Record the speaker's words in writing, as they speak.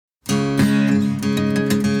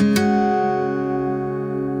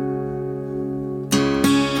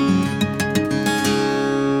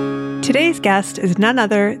Today's guest is none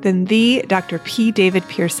other than the Dr. P. David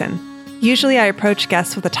Pearson. Usually I approach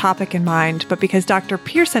guests with a topic in mind, but because Dr.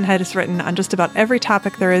 Pearson has written on just about every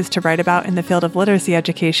topic there is to write about in the field of literacy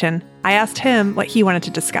education, I asked him what he wanted to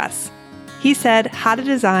discuss. He said how to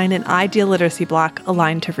design an ideal literacy block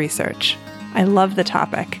aligned to research. I love the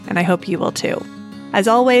topic, and I hope you will too. As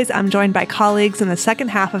always, I'm joined by colleagues in the second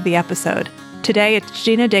half of the episode. Today it's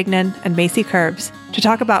Gina Dignan and Macy Curbs to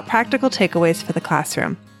talk about practical takeaways for the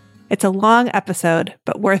classroom. It's a long episode,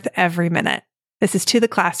 but worth every minute. This is To the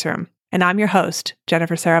Classroom, and I'm your host,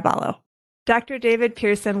 Jennifer Saraballo. Dr. David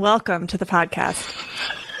Pearson, welcome to the podcast.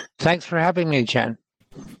 Thanks for having me, Jen.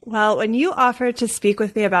 Well, when you offered to speak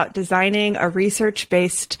with me about designing a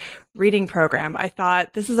research-based reading program, I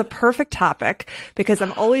thought this is a perfect topic because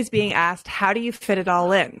I'm always being asked, how do you fit it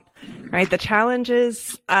all in? Right? The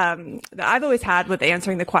challenges that I've always had with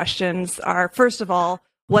answering the questions are, first of all,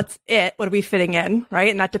 what's it? What are we fitting in, right?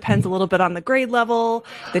 And that depends a little bit on the grade level,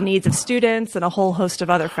 the needs of students, and a whole host of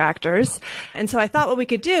other factors. And so I thought what we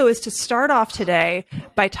could do is to start off today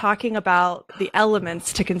by talking about the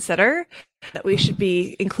elements to consider that we should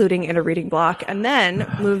be including in a reading block, and then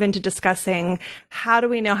move into discussing how do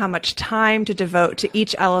we know how much time to devote to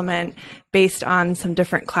each element based on some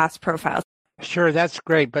different class profiles. Sure, that's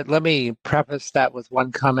great. But let me preface that with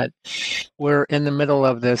one comment. We're in the middle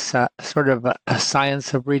of this sort of a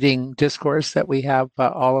science of reading discourse that we have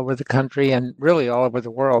all over the country and really all over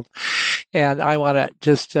the world. And I want to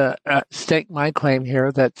just stake my claim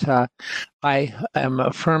here that I am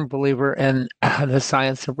a firm believer in the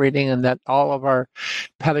science of reading and that all of our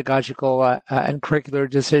pedagogical and curricular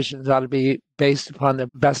decisions ought to be based upon the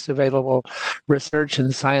best available research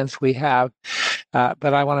and science we have.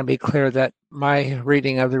 But I want to be clear that my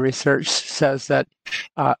reading of the research says that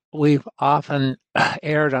we've often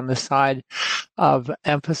erred on the side of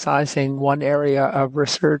emphasizing one area of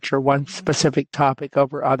research or one specific topic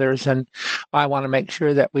over others. And I want to make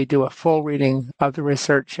sure that we do a full reading of the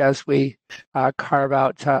research as we carve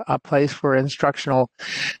out a place for instructional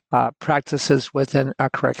practices within a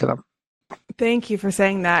curriculum. Thank you for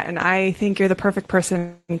saying that. And I think you're the perfect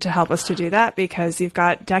person to help us to do that because you've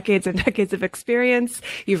got decades and decades of experience.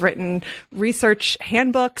 You've written research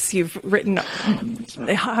handbooks. You've written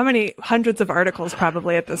how many hundreds of articles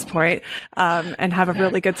probably at this point, and have a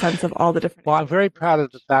really good sense of all the different. Well, I'm very proud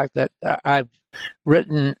of the fact that I've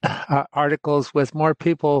written articles with more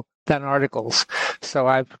people than articles. So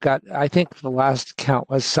I've got, I think the last count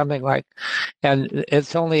was something like, and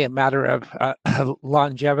it's only a matter of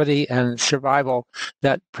longevity and survival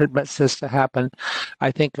that permits this to happen.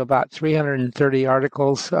 I think about 330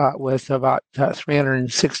 articles with about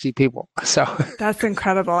 360 people. So that's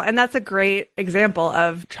incredible. And that's a great example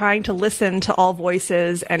of trying to listen to all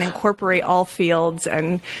voices and incorporate all fields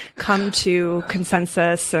and come to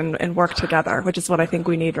consensus and work together, which is what I think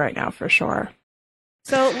we need right now for sure.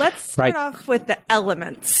 So let's start off with the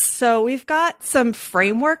elements. So we've got some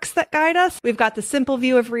frameworks that guide us. We've got the simple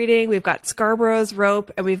view of reading, we've got Scarborough's rope,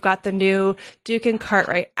 and we've got the new Duke and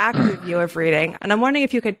Cartwright active view of reading. And I'm wondering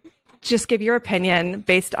if you could just give your opinion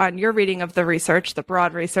based on your reading of the research, the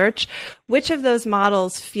broad research, which of those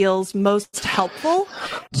models feels most helpful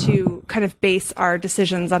to kind of base our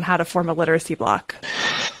decisions on how to form a literacy block?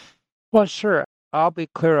 Well, sure. I'll be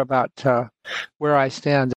clear about where I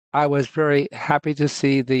stand. I was very happy to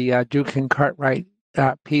see the Duke and Cartwright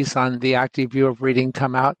piece on the active view of reading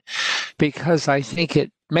come out because I think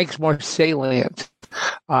it makes more salient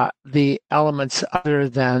the elements other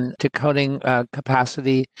than decoding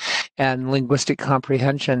capacity and linguistic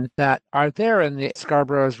comprehension that are there in the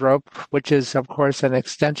Scarborough's rope, which is, of course, an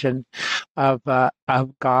extension of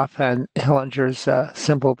Goff and Hillinger's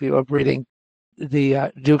simple view of reading.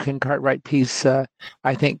 The Duke and Cartwright piece,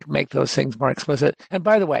 I think, make those things more explicit. And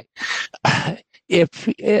by the way, if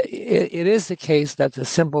it is the case that the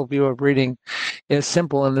simple view of reading is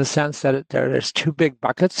simple in the sense that there's two big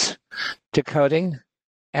buckets, decoding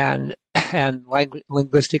and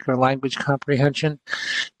linguistic or language comprehension.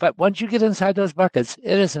 But once you get inside those buckets,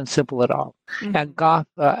 it isn't simple at all. Mm-hmm.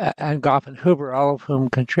 And Goff and Huber, all of whom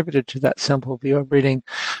contributed to that simple view of reading,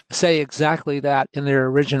 say exactly that in their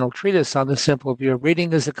original treatise on the simple view of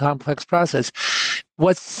reading is a complex process.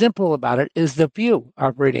 What's simple about it is the view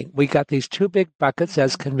of reading. We got these two big buckets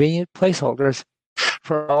as convenient placeholders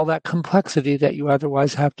for all that complexity that you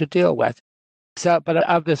otherwise have to deal with. So, but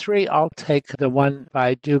of the three, I'll take the one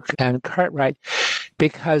by Duke and Cartwright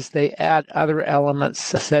because they add other elements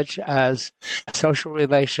such as social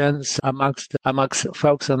relations amongst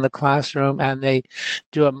folks in the classroom, and they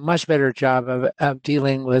do a much better job of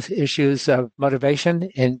dealing with issues of motivation,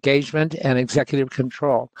 engagement, and executive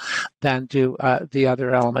control than do the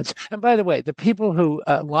other elements. And by the way, the people who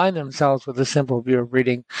align themselves with a simple view of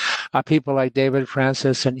reading, people like David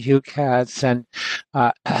Francis and Hugh Katz and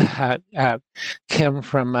Kim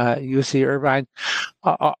from UC Irvine,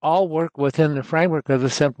 all work within the framework of the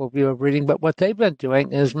simple view of reading, but what they've been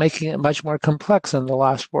doing is making it much more complex in the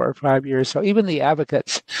last 4 or 5 years. So even the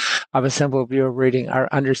advocates of a simple view of reading are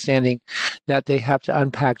understanding that they have to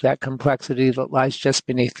unpack that complexity that lies just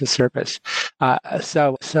beneath the surface.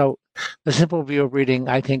 So the simple view of reading,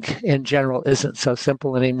 I think, in general, isn't so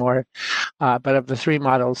simple anymore. But of the 3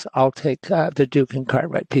 models, I'll take the Duke and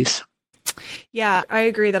Cartwright piece. Yeah, I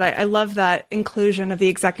agree that I love that inclusion of the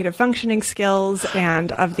executive functioning skills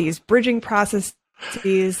and of these bridging processes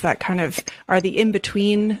that kind of are the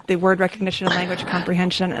in-between the word recognition and language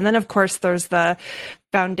comprehension. And then, of course, there's the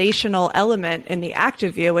foundational element in the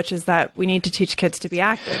active view, which is that we need to teach kids to be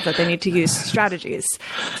active, that they need to use strategies.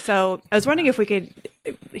 So I was wondering if we could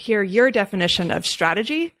hear your definition of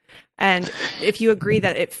strategy, and if you agree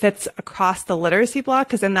that it fits across the literacy block,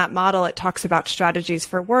 because in that model, it talks about strategies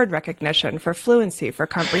for word recognition, for fluency, for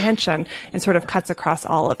comprehension, and sort of cuts across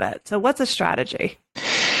all of it. So what's a strategy?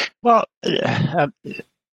 Well,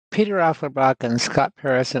 Peter Afflerbach and Scott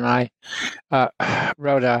Pearson and I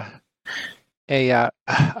wrote a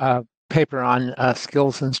paper on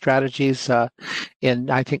skills and strategies in,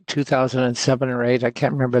 I think, 2007 or 8. I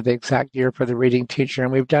can't remember the exact year for the reading teacher,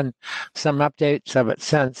 and we've done some updates of it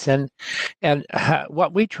since. And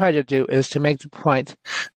what we try to do is to make the point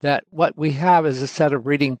that what we have is a set of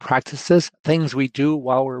reading practices, things we do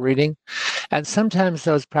while we're reading. And sometimes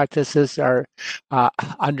those practices are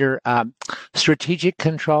under strategic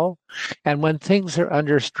control. And when things are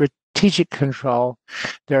under strategic control,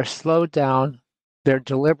 they're slowed down, they're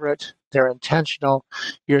deliberate, they're intentional.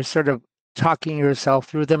 You're sort of talking yourself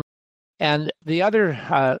through them. And the other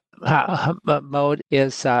mode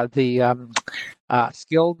is the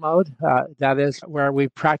skilled mode. That is where we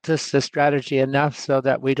practice the strategy enough so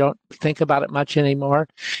that we don't think about it much anymore,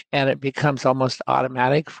 and it becomes almost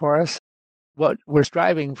automatic for us. What we're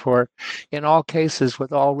striving for in all cases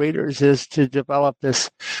with all readers is to develop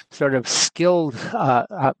this sort of skilled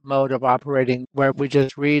mode of operating where we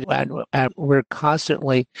just read and we're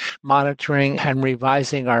constantly monitoring and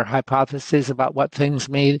revising our hypotheses about what things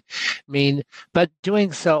mean, but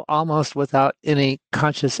doing so almost without any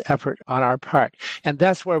conscious effort on our part. And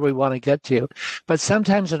that's where we want to get to. But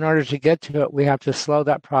sometimes in order to get to it, we have to slow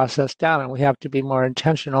that process down and we have to be more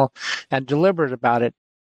intentional and deliberate about it.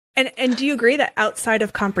 And do you agree that outside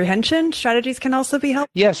of comprehension, strategies can also be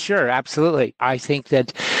helpful? Yes, sure, absolutely. I think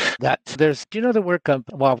that there's, do you know the work of,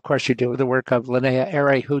 well, of course you do, the work of Linnea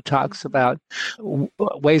Airy, who talks about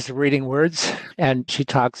ways of reading words. And she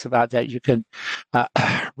talks about that you can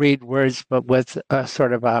read words, but with a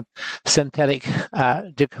sort of a synthetic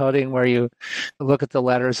decoding where you look at the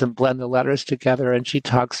letters and blend the letters together. And she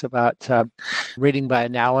talks about reading by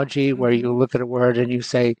analogy, where you look at a word and you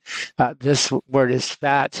say, this word is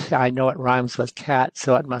fat. I know it rhymes with cat,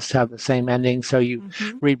 so it must have the same ending. So you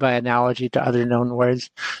read by analogy to other known words.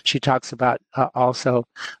 She talks about also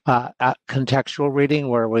contextual reading,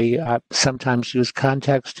 where we sometimes use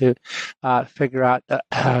context to figure out,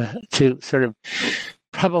 to sort of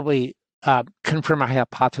probably confirm our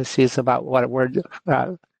hypotheses about what a word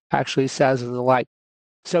actually says and the like.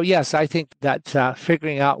 So yes, I think that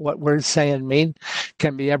figuring out what words say and mean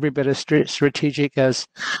can be every bit as strategic as,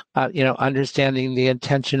 understanding the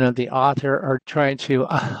intention of the author or trying to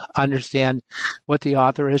understand what the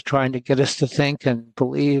author is trying to get us to think and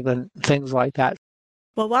believe and things like that.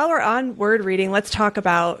 Well, while we're on word reading, let's talk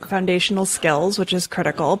about foundational skills, which is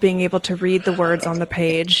critical, being able to read the words on the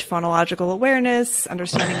page, phonological awareness,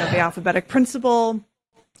 understanding of the alphabetic principle,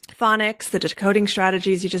 phonics, the decoding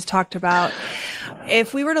strategies you just talked about.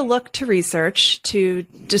 If we were to look to research to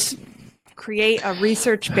just create a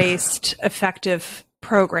research-based effective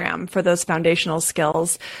program for those foundational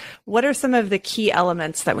skills, what are some of the key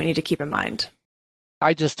elements that we need to keep in mind?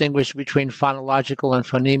 I distinguish between phonological and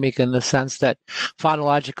phonemic in the sense that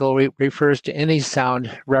phonological refers to any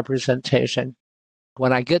sound representation.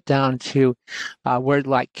 When I get down to a word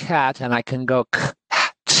like cat and I can go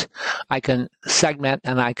I can segment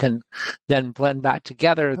and I can then blend back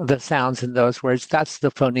together the sounds in those words. That's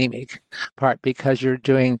the phonemic part, because you're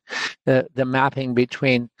doing the mapping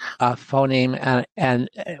between a phoneme and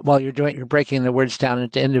while you're breaking the words down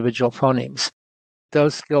into individual phonemes.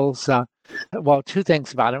 Those skills Well, two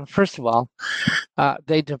things about them. First of all,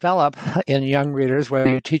 they develop in young readers, whether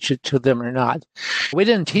you teach it to them or not. We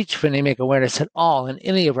didn't teach phonemic awareness at all in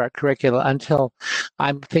any of our curricula until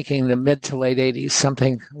I'm thinking the mid to late 80s,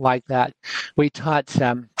 something like that. We taught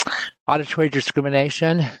auditory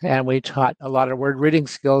discrimination, and we taught a lot of word reading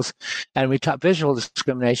skills, and we taught visual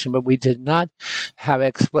discrimination, but we did not have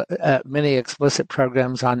many explicit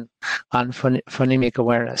programs on phonemic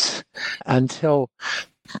awareness until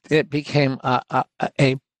it became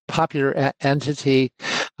a popular entity,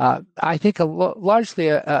 I think largely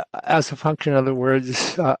as a function of the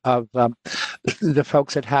words of the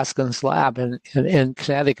folks at Haskins Lab in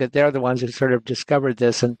Connecticut. They're the ones who sort of discovered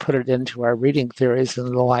this and put it into our reading theories and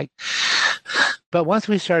the like. But once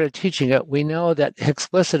we started teaching it, we know that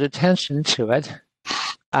explicit attention to it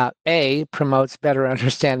promotes better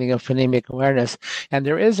understanding of phonemic awareness, and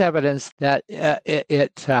there is evidence that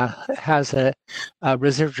it has a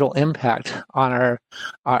residual impact on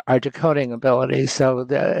our decoding ability. So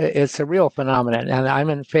it's a real phenomenon, and I'm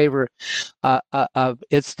in favor of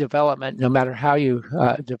its development, no matter how you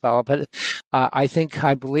develop it.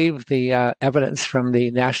 I believe the evidence from the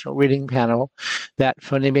National Reading Panel that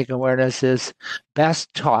phonemic awareness is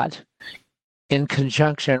best taught in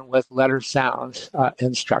conjunction with letter sound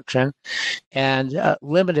instruction, and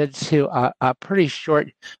limited to a pretty short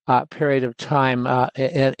period of time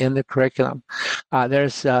in the curriculum.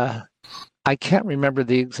 There's I can't remember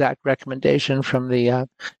the exact recommendation from the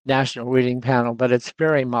National Reading Panel, but it's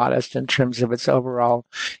very modest in terms of its overall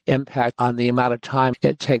impact on the amount of time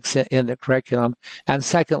it takes in the curriculum. And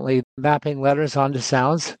secondly, mapping letters onto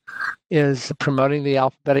sounds is promoting the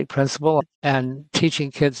alphabetic principle, and teaching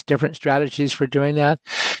kids different strategies for doing that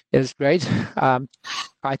is great.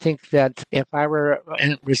 I think that if I were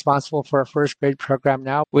responsible for a first grade program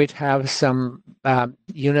now, we'd have some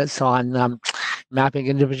units on mapping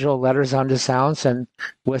individual letters onto sounds and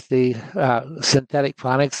with the synthetic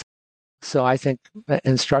phonics. So I think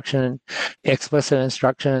explicit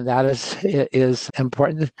instruction, and that is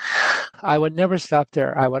important. I would never stop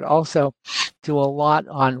there. I would also do a lot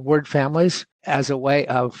on word families as a way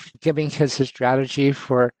of giving kids a strategy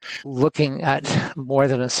for looking at more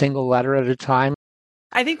than a single letter at a time.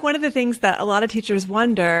 I think one of the things that a lot of teachers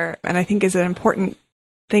wonder, and I think is an important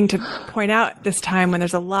thing to point out this time when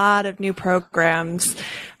there's a lot of new programs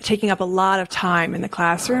taking up a lot of time in the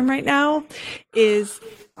classroom right now, is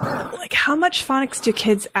like, how much phonics do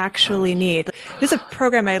kids actually need? There's a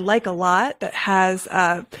program I like a lot that has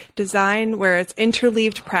a design where it's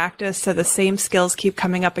interleaved practice, so the same skills keep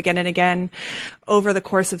coming up again and again over the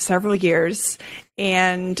course of several years,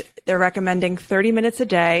 and they're recommending 30 minutes a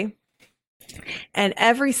day. And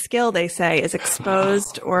every skill, they say, is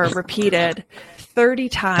exposed or repeated 30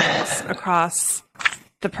 times across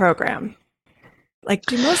the program. Like,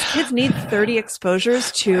 do most kids need 30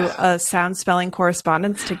 exposures to a sound spelling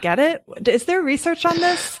correspondence to get it? Is there research on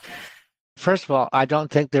this? First of all, I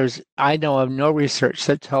know of no research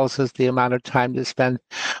that tells us the amount of time to spend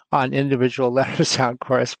on individual letter sound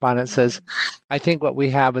correspondences. I think what we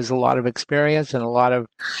have is a lot of experience and a lot of,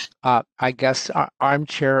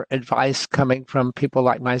 armchair advice coming from people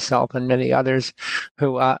like myself and many others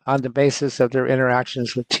who, on the basis of their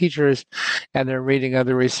interactions with teachers and their reading of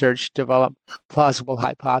the research, develop plausible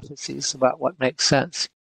hypotheses about what makes sense.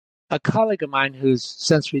 A colleague of mine who's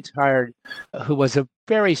since retired, who was a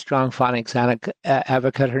very strong phonics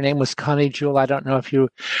advocate, her name was Connie Jewell. I don't know if you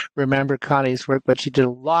remember Connie's work, but she did a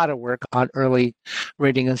lot of work on early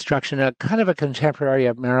reading instruction, a kind of a contemporary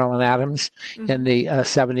of Marilyn Adams in the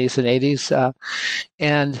 70s and 80s.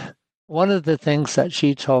 And one of the things that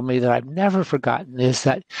she told me that I've never forgotten is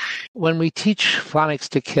that when we teach phonics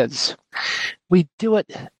to kids, we do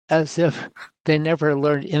it as if they never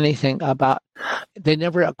learned they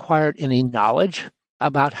never acquired any knowledge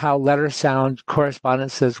about how letter sound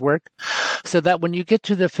correspondences work. So that when you get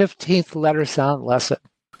to the 15th letter sound lesson,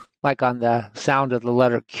 like on the sound of the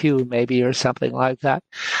letter Q maybe, or something like that,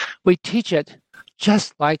 we teach it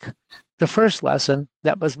just like the first lesson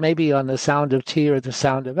that was maybe on the sound of T or the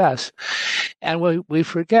sound of S. And we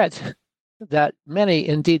forget that many,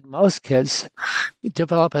 indeed most kids,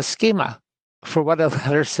 develop a schema for what a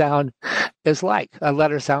letter sound is like, a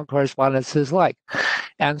letter sound correspondence is like.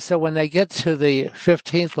 And so when they get to the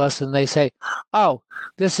 15th lesson, they say, oh,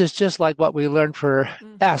 this is just like what we learned for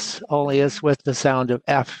S, only it's with the sound of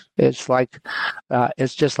F. It's like,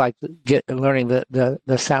 it's just like learning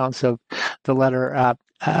the sounds of the letter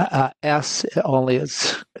S, only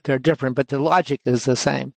they're different, but the logic is the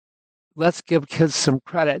same. Let's give kids some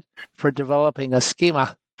credit for developing a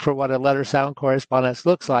schema for what a letter sound correspondence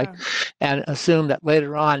looks like, and assume that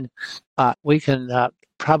later on we can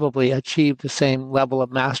probably achieve the same level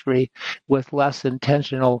of mastery with less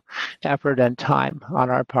intentional effort and time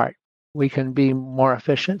on our part. We can be more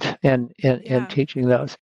efficient in teaching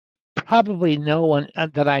those. Probably no one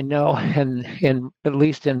that I know, in at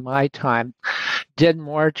least in my time, did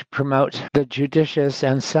more to promote the judicious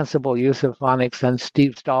and sensible use of phonics than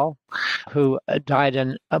Steve Stahl, who died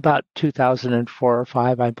in about 2004 or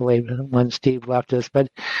 5, I believe, when Steve left us. But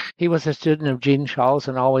he was a student of Gene Charles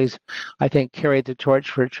and always, I think, carried the torch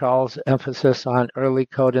for Charles' emphasis on early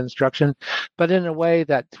code instruction, but in a way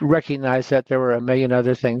that recognized that there were a million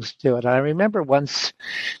other things to it. I remember once,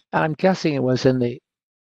 I'm guessing it was in the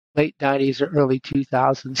late 90s or early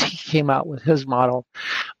 2000s, he came out with his model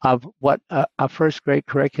of what a first grade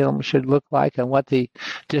curriculum should look like and what the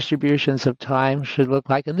distributions of time should look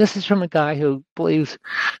like. And this is from a guy who believes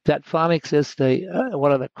that phonics is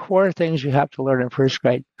one of the core things you have to learn in first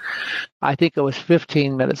grade. I think it was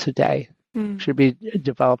 15 minutes a day should be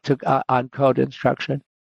developed on code instruction.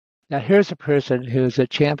 Now, here's a person who's a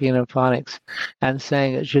champion of phonics and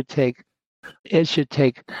saying it should take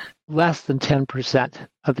less than 10%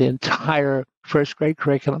 of the entire first grade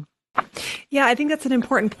curriculum. Yeah, I think that's an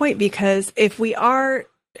important point, because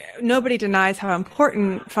nobody denies how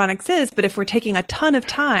important phonics is, but if we're taking a ton of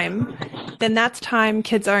time, then that's time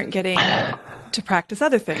kids aren't getting to practice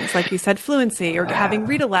other things, like you said, fluency, or having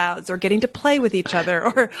read alouds, or getting to play with each other,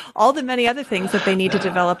 or all the many other things that they need to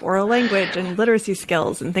develop oral language and literacy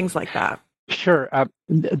skills and things like that. Sure.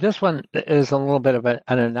 This one is a little bit of an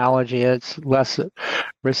analogy. It's less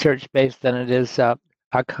research-based than it is a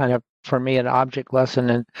kind of, for me, an object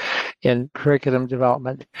lesson in curriculum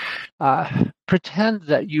development. Pretend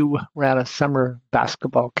that you ran a summer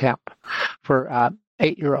basketball camp for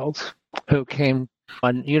 8-year-olds who came,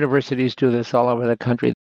 and universities do this all over the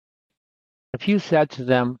country. If you said to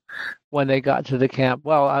them when they got to the camp,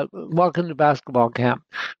 well, welcome to basketball camp.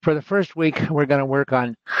 For the first week, we're going to work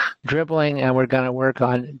on dribbling, and we're going to work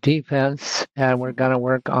on defense, and we're going to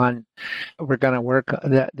work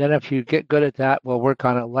then if you get good at that, we'll work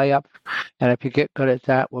on a layup. And if you get good at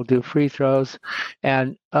that, we'll do free throws.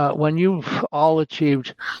 And when you've all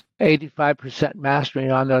achieved 85% mastery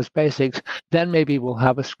on those basics, then maybe we'll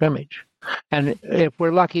have a scrimmage. And if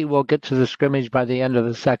we're lucky, we'll get to the scrimmage by the end of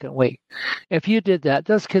the second week. If you did that,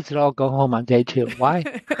 those kids would all go home on day 2. Why?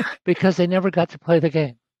 Because they never got to play the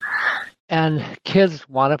game. And kids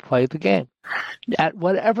want to play the game at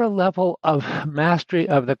whatever level of mastery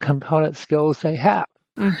of the component skills they have.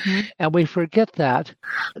 Mm-hmm. And we forget that.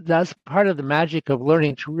 That's part of the magic of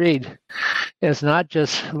learning to read. It's not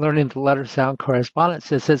just learning the letter sound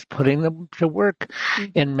correspondence. It's putting them to work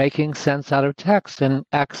in making sense out of text and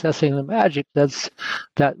accessing the magic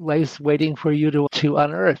that lays waiting for you to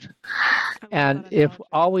unearth. And if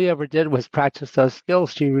all we ever did was practice those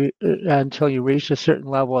skills until you reached a certain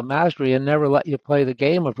level of mastery and never let you play the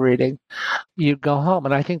game of reading, you'd go home.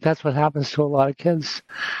 And I think that's what happens to a lot of kids.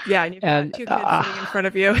 Yeah, and you've got 2 kids sitting in front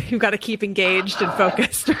of you. You've got to keep engaged and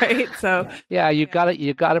focused, right? So yeah, you got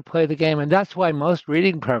to play the game, and that's why most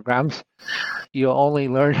reading programs, you only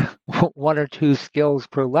learn 1 or 2 skills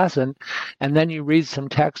per lesson, and then you read some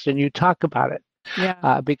text and you talk about it.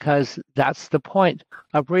 Yeah. Because that's the point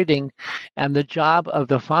of reading, and the job of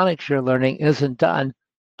the phonics you're learning isn't done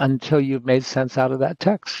until you've made sense out of that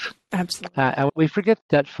text. Absolutely. And we forget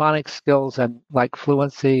that phonics skills and like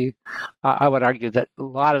fluency, I would argue that a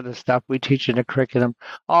lot of the stuff we teach in a curriculum,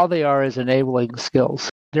 all they are is enabling skills.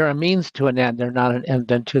 They're a means to an end. They're not an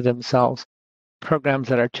end unto themselves. Programs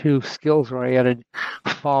that are too skills-oriented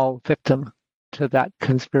fall victim to that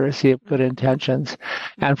conspiracy of good intentions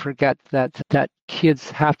and forget that kids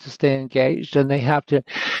have to stay engaged, and they have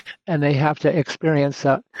to experience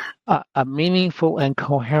a meaningful and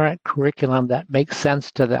coherent curriculum that makes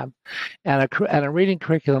sense to them. And a reading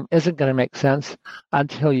curriculum isn't going to make sense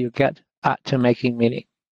until you get to making meaning.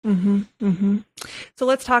 Mm-hmm, mm-hmm. So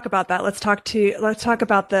let's talk about that. Let's talk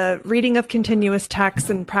about the reading of continuous text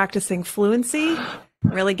and practicing fluency,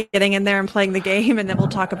 really getting in there and playing the game, and then we'll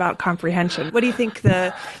talk about comprehension. What do you think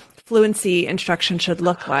the fluency instruction should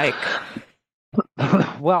look like?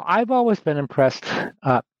 Well, I've always been impressed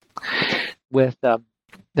with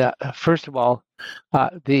first of all,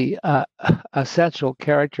 the essential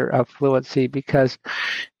character of fluency, because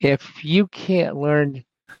if you can't learn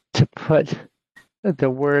to put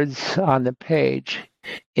the words on the page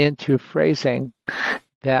into phrasing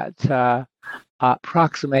that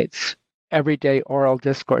approximates everyday oral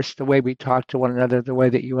discourse, the way we talk to one another, the way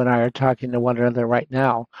that you and I are talking to one another right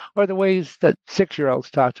now, or the ways that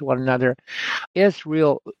 6-year-olds talk to one another, it's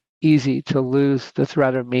real easy to lose the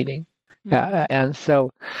thread of meaning. And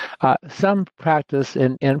so some practice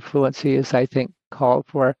in fluency is, I think, called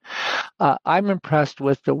for. I'm impressed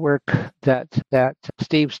with the work that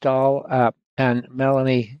Steve Stahl and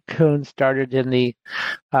Melanie Kuhn started in the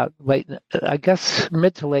I guess,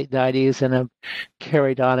 mid to late 90s, and have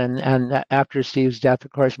carried on. And after Steve's death,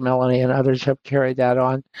 of course, Melanie and others have carried that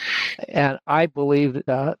on. And I believe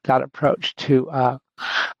that approach to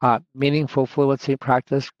meaningful fluency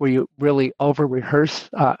practice, where you really over rehearse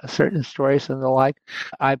certain stories and the like.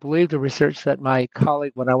 I believe the research that my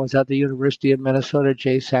colleague, when I was at the University of Minnesota,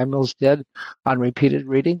 Jay Samuels, did on repeated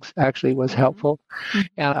readings actually was helpful.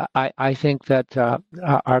 And I think that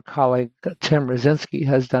our colleague, Tim Rosinski,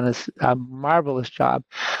 has done a marvelous job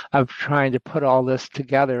of trying to put all this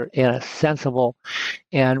together in a sensible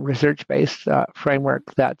and research-based framework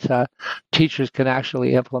that teachers can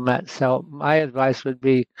actually implement. So my advice would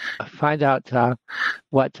be find out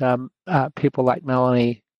what people like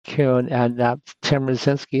Melanie Kuhn and Tim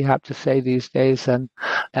Rosinski have to say these days, and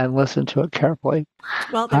listen to it carefully.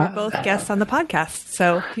 Well, they're both guests on the podcast,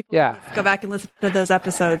 so people go back and listen to those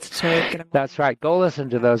episodes to get them. That's right. Go listen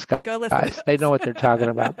to those guys. Go listen. They know what they're talking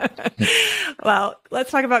about. Well,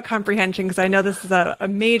 let's talk about comprehension, because I know this is a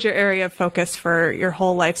major area of focus for your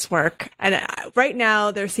whole life's work. And right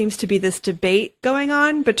now, there seems to be this debate going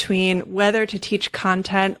on between whether to teach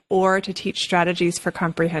content or to teach strategies for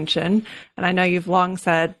comprehension. And I know you've long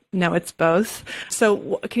said, no, it's both.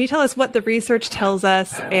 So can you tell us what the research tells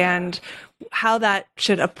us and how that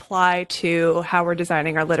should apply to how we're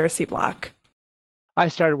designing our literacy block? I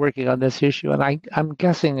started working on this issue, and I'm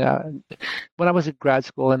guessing when I was at grad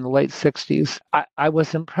school in the late 60s, I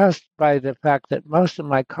was impressed by the fact that most of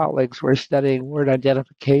my colleagues were studying word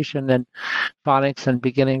identification and phonics and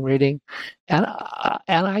beginning reading. And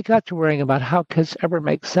I got to worrying about how kids ever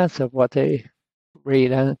make sense of what they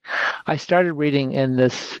read. And I started reading in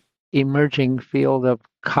this emerging field of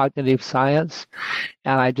cognitive science,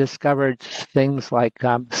 and I discovered things like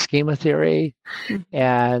schema theory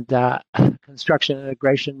and construction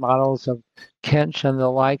integration models of Kinch and the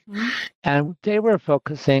like. And they were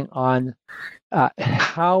focusing on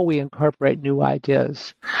how we incorporate new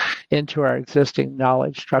ideas into our existing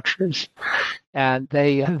knowledge structures. And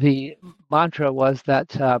the mantra was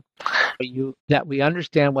that we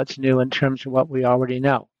understand what's new in terms of what we already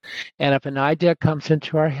know. And if an idea comes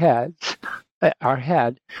into our head,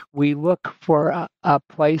 we look for a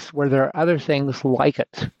place where there are other things like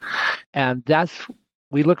it. And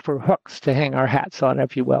we look for hooks to hang our hats on,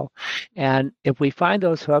 if you will. And if we find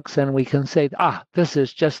those hooks, then we can say, this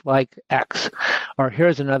is just like X, or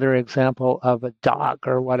here's another example of a dog,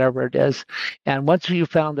 or whatever it is. And once you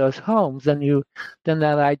found those homes, then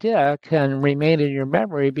that idea can remain in your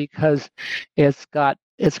memory because it's got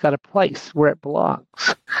a place where it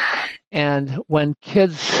belongs. And when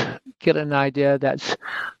kids get an idea that's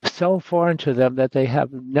so foreign to them that they have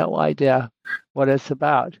no idea what it's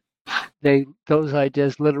about, those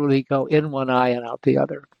ideas literally go in one eye and out the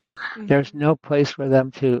other. There's no place for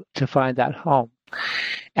them to find that home.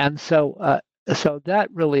 And so that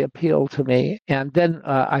really appealed to me. And then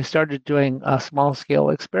I started doing small-scale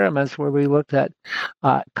experiments where we looked at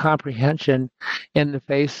comprehension in the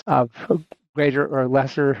face of greater or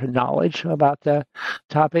lesser knowledge about the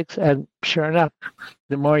topics. And sure enough,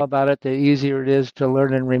 the more about it, the easier it is to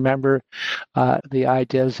learn and remember the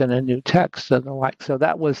ideas in a new text and the like. So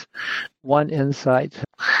that was one insight.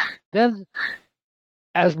 Then,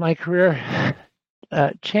 as my career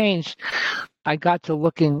changed, I got to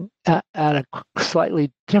looking at a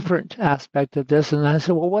slightly different aspect of this. And I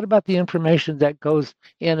said, well, what about the information that goes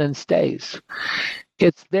in and stays?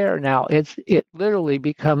 It's there now. It literally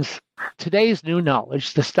becomes today's new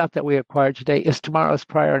knowledge. The stuff that we acquire today is tomorrow's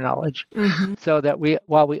prior knowledge. So that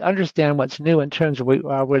while we understand what's new in terms of what we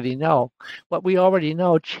already know, what we already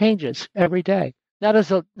know changes every day. Not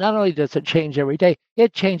only does it change every day,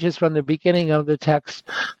 it changes from the beginning of the text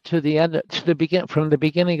to the end, from the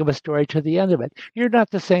beginning of a story to the end of it. You're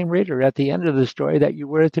not the same reader at the end of the story that you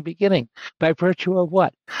were at the beginning. By virtue of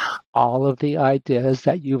what? All of the ideas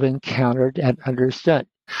that you've encountered and understood.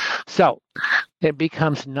 So it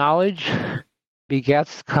becomes knowledge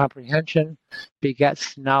begets comprehension,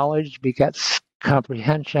 begets knowledge, begets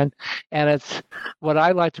comprehension, and it's what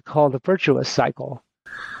I like to call the virtuous cycle.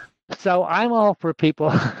 So I'm all for people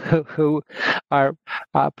who are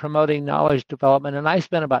promoting knowledge development, and I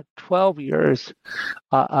spent about 12 years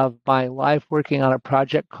of my life working on a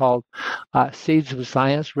project called Seeds of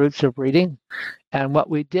Science, Roots of Reading. And what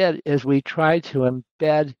we did is we tried to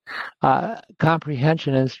embed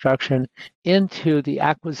comprehension instruction into the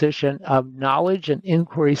acquisition of knowledge and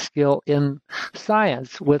inquiry skill in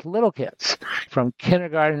science with little kids from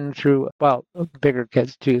kindergarten through, well, bigger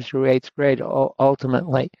kids too, through 8th grade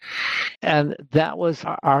ultimately. And that was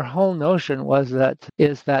our whole notion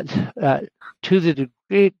is that to the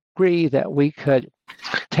degree that we could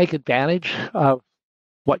take advantage of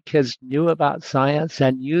what kids knew about science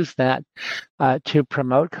and use that to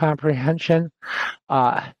promote comprehension.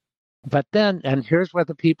 But then, and here's where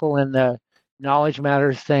the people in the knowledge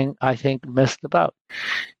matters thing, I think, miss the boat,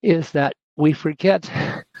 is that we forget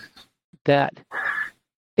that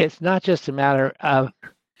it's not just a matter of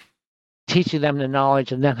teaching them the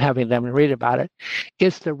knowledge and then having them read about it.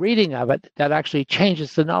 It's the reading of it that actually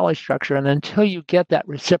changes the knowledge structure. And until you get that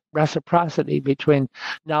reciprocity between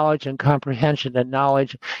knowledge and comprehension and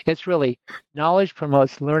knowledge, it's really knowledge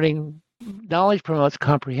promotes learning, knowledge promotes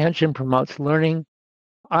comprehension, promotes learning.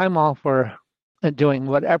 I'm all for doing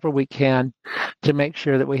whatever we can to make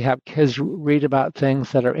sure that we have kids read about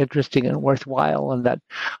things that are interesting and worthwhile and that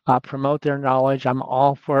promote their knowledge. I'm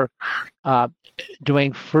all for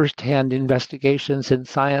doing firsthand investigations in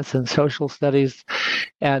science and social studies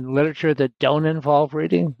and literature that don't involve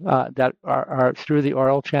reading, that are through the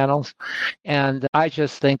oral channels. And I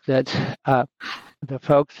just think that the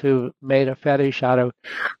folks who made a fetish out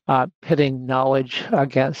of pitting knowledge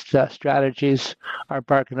against strategies are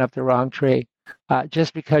barking up the wrong tree.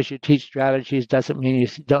 Just because you teach strategies doesn't mean you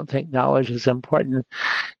don't think knowledge is important.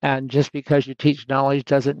 And just because you teach knowledge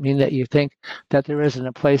doesn't mean that you think that there isn't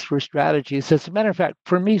a place for strategies. As a matter of fact,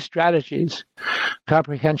 for me, strategies,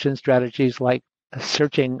 comprehension strategies like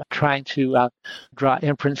searching, trying to draw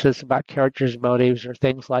inferences about characters' motives or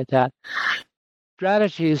things like that,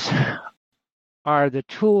 strategies are the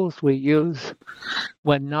tools we use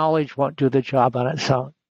when knowledge won't do the job on its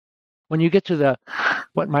own. When you get to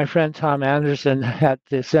what my friend Tom Anderson at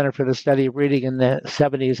the Center for the Study of Reading in the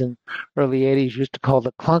 70s and early 80s used to call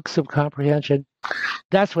the clunks of comprehension,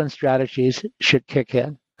 that's when strategies should kick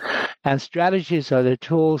in. And strategies are the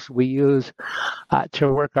tools we use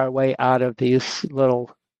to work our way out of these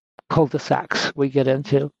little cul-de-sacs we get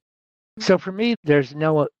into. So for me, there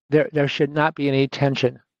should not be any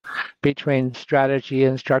tension between strategy,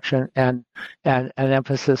 instruction, and an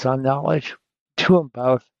emphasis on knowledge. Do them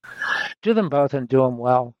both. Do them both and do them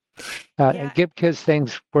well. And give kids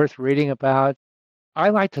things worth reading about. I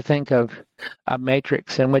like to think of a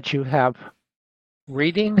matrix in which you have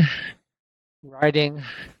reading, writing,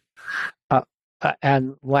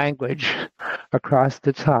 and language across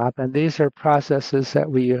the top. And these are processes that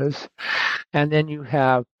we use. And then you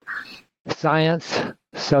have science,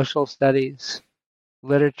 social studies,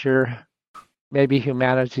 literature, maybe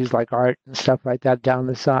humanities like art and stuff like that down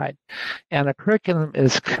the side. And a curriculum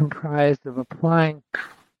is comprised of applying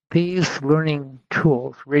these learning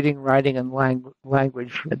tools, reading, writing, and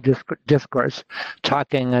language, discourse,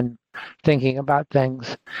 talking and thinking about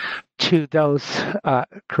things, to those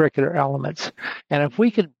curricular elements. And if we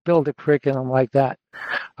could build a curriculum like that,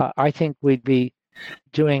 I think we'd be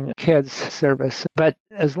doing kids service. But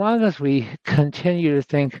as long as we continue to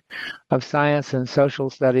think of science and social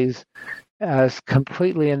studies as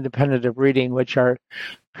completely independent of reading, which our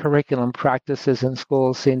curriculum practices in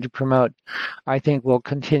schools seem to promote, I think we'll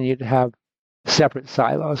continue to have separate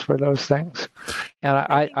silos for those things. And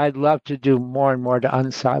I'd love to do more and more to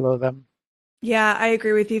unsilo them. Yeah, I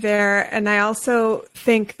agree with you there. And I also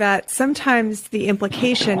think that sometimes the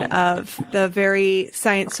implication of the very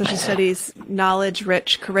science, social studies,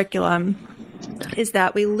 knowledge-rich curriculum is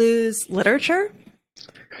that we lose literature.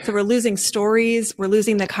 So we're losing stories. We're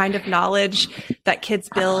losing the kind of knowledge that kids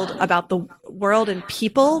build about the world and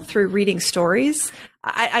people through reading stories.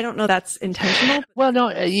 I don't know that's intentional. Well,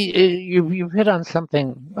 no, you've hit on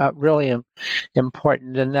something really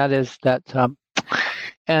important, and that is that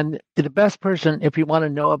and the best person, if you want to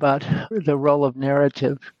know about the role of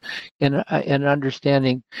narrative in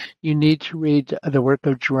understanding, you need to read the work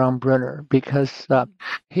of Jerome Bruner, because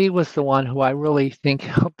he was the one who I really think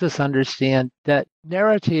helped us understand that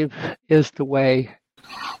narrative is the way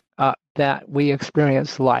that we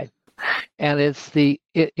experience life. And it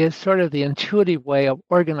is sort of the intuitive way of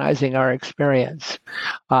organizing our experience.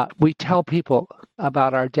 We tell people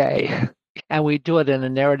about our day, and we do it in a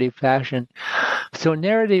narrative fashion. So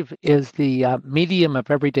narrative is the medium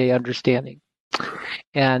of everyday understanding.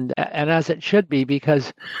 And as it should be,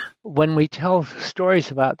 because when we tell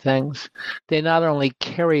stories about things, they not only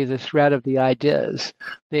carry the thread of the ideas,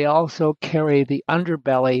 they also carry the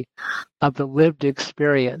underbelly of the lived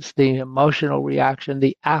experience, the emotional reaction,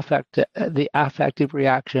 the affective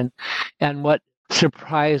reaction, and what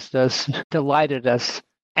surprised us, delighted us,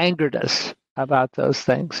 angered us about those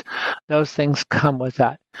things. Those things come with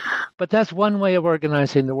that. But that's one way of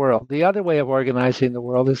organizing the world. The other way of organizing the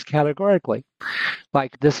world is categorically.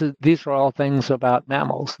 Like these are all things about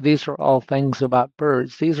mammals. These are all things about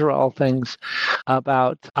birds. These are all things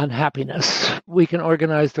about unhappiness. We can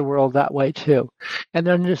organize the world that way too. And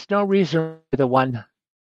then there's no reason the one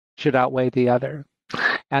should outweigh the other.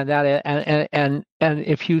 And that and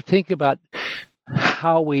if you think about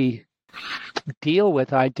how we deal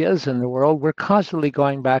with ideas in the world, we're constantly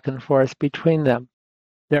going back and forth between them.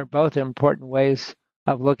 They're both important ways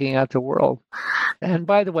of looking at the world. And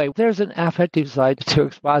by the way, there's an affective side to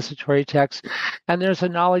expository text, and there's a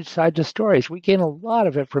knowledge side to stories. We gain a lot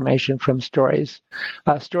of information from stories.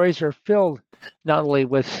 Stories are filled not only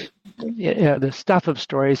with the stuff of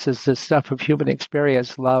stories is the stuff of human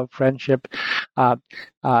experience, love, friendship,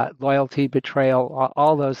 loyalty, betrayal,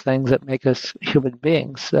 all those things that make us human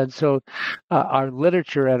beings. And so our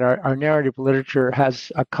literature and our narrative literature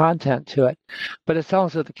has a content to it. But it's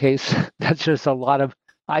also the case that there's a lot of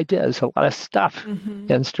ideas, a lot of stuff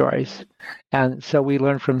in stories. And so we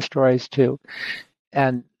learn from stories too.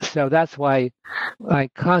 And so that's why I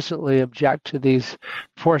constantly object to these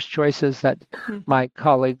forced choices that my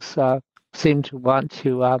colleagues seem to want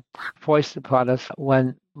to foist upon us,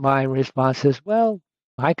 when my response is, well,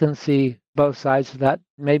 I can see both sides of that.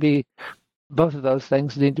 Maybe both of those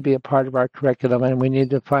things need to be a part of our curriculum, and we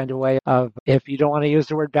need to find a way of, if you don't want to use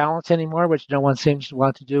the word balance anymore, which no one seems to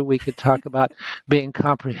want to do, we could talk about being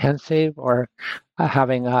comprehensive or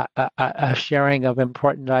having a sharing of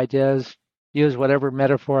important ideas. Use whatever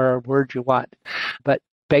metaphor or word you want, but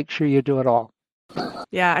make sure you do it all.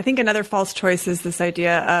 Yeah, I think another false choice is this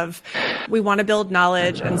idea of we want to build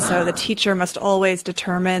knowledge, and so the teacher must always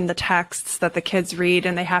determine the texts that the kids read,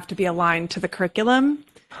 and they have to be aligned to the curriculum.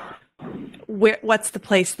 What's the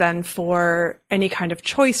place then for any kind of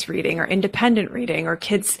choice reading or independent reading, or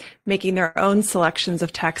kids making their own selections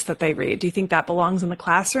of texts that they read? Do you think that belongs in the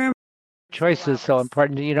classroom? Choice is so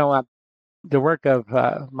important. The work of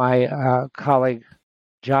my colleague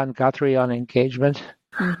John Guthrie on engagement,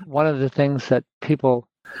 one of the things that people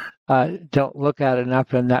don't look at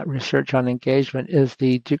enough in that research on engagement is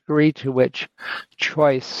the degree to which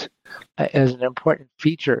choice is an important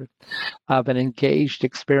feature of an engaged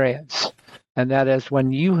experience. And that is,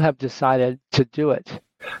 when you have decided to do it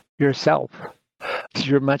yourself,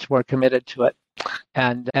 you're much more committed to it.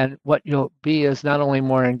 And what you'll be is not only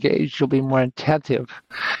more engaged, you'll be more attentive.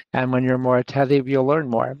 And when you're more attentive, you'll learn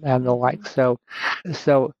more and the like. So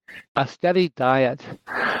a steady diet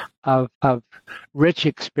of rich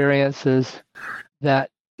experiences that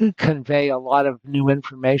convey a lot of new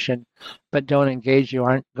information but don't engage you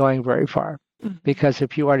aren't going very far. Because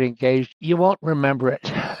if you aren't engaged, you won't remember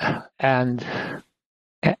it. And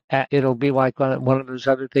it'll be like one of those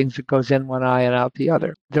other things that goes in one eye and out the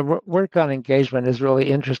other. The work on engagement is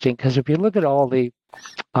really interesting, because if you look at all the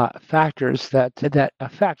factors that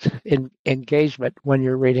affect engagement when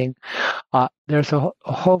you're reading, there's a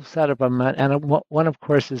whole set of them. And one, of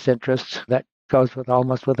course, is interest. That goes with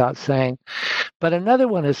almost without saying. But another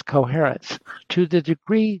one is coherence. To the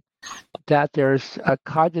degree that there's a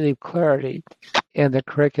cognitive clarity in the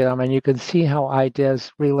curriculum, and you can see how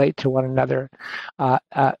ideas relate to one another,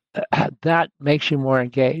 that makes you more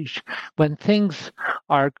engaged. When things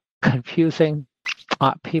are confusing,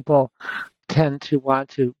 people tend to want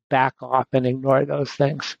to back off and ignore those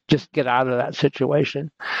things, just get out of that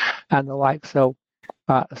situation and the like. So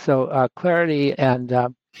clarity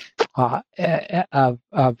and of,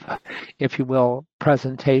 if you will,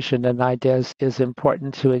 presentation and ideas is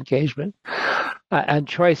important to engagement. And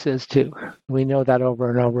choices too. We know that over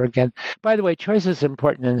and over again. By the way, choice is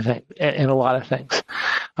important in a lot of things.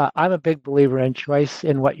 I'm a big believer in choice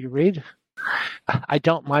in what you read. I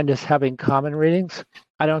don't mind us having common readings.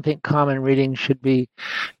 I don't think common reading should be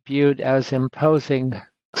viewed as imposing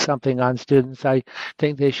something on students. I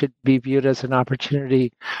think they should be viewed as an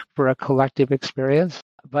opportunity for a collective experience.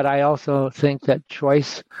 But I also think that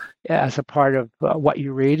choice as a part of what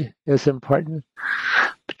you read is important.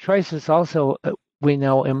 Choice is also, we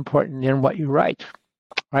know, important in what you write,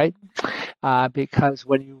 right? Because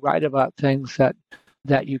when you write about things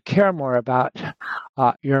that you care more about,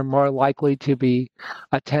 you're more likely to be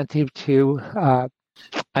attentive to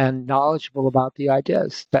and knowledgeable about the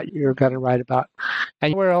ideas that you're going to write about.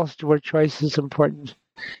 And where choice is important,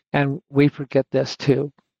 and we forget this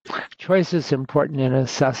too. Choice is important in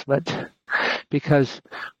assessment, because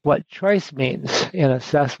what choice means in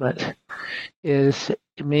assessment is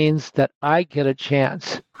it means that I get a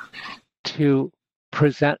chance to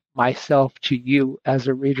present myself to you as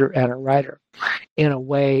a reader and a writer in a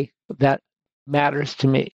way that matters to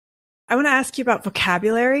me. I want to ask you about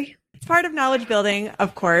vocabulary. It's part of knowledge building,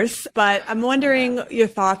 of course, but I'm wondering your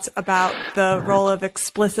thoughts about the role of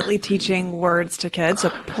explicitly teaching words to kids. So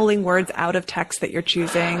pulling words out of text that you're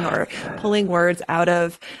choosing, or pulling words out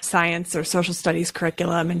of science or social studies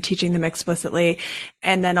curriculum and teaching them explicitly.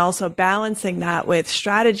 And then also balancing that with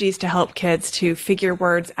strategies to help kids to figure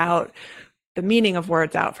words out, the meaning of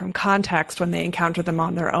words out from context when they encounter them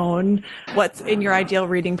on their own. What's in your ideal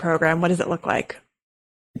reading program? What does it look like?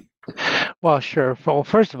 Well, sure. Well,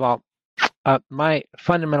 first of all, my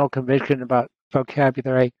fundamental conviction about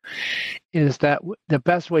vocabulary is that the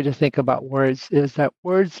best way to think about words is that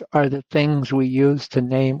words are the things we use to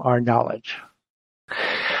name our knowledge.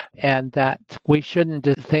 And that we shouldn't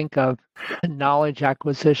think of knowledge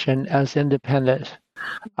acquisition as independent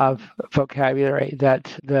of vocabulary. That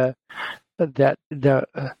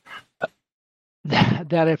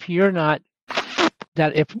if you're not,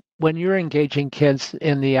 that if when you're engaging kids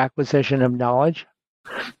in the acquisition of knowledge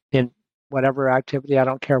in whatever activity, I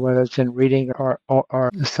don't care whether it's in reading or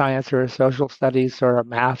science or social studies or a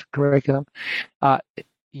math curriculum,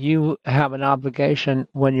 you have an obligation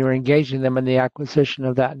when you're engaging them in the acquisition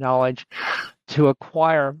of that knowledge to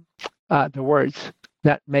acquire the words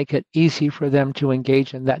that make it easy for them to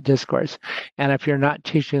engage in that discourse. And if you're not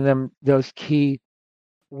teaching them those key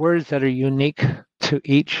words that are unique to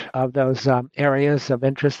each of those areas of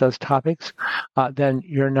interest, those topics, then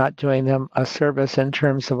you're not doing them a service in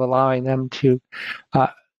terms of allowing them to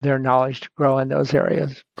their knowledge to grow in those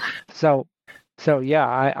areas. So yeah,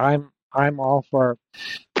 I'm all for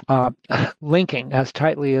linking as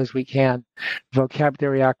tightly as we can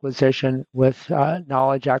vocabulary acquisition with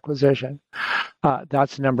knowledge acquisition.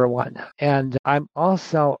 That's number one. And I'm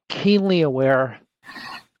also keenly aware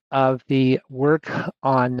of the work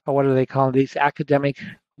on, what do they call these, academic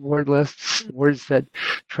word lists, words that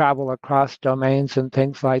travel across domains and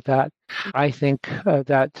things like that. I think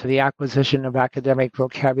that the acquisition of academic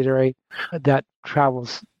vocabulary that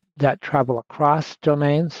travel across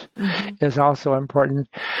domains is also important.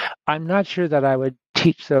 I'm not sure that I would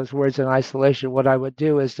teach those words in isolation. What I would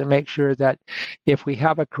do is to make sure that if we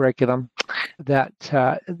have a curriculum,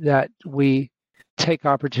 that we take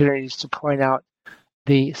opportunities to point out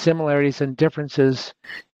the similarities and differences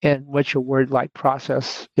in which a word like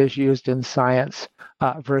process is used in science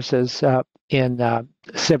versus in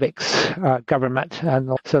civics, government, and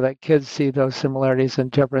so that kids see those similarities and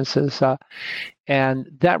differences. And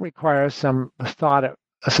that requires some thought,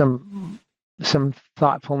 some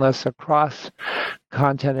thoughtfulness across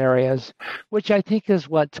content areas, which I think is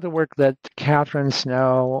what the work that Catherine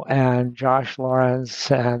Snow and Josh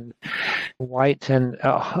Lawrence and White and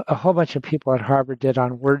a whole bunch of people at Harvard did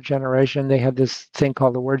on word generation. They had this thing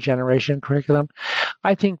called the word generation curriculum.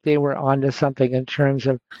 I think they were onto something in terms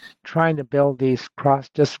of trying to build these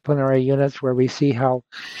cross-disciplinary units where we see how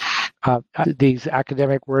these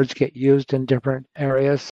academic words get used in different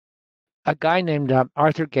areas. A guy named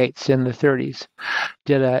Arthur Gates in the 30s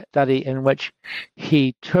did a study in which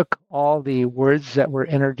he took all the words that were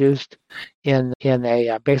introduced in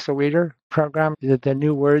a Basel Reader program, the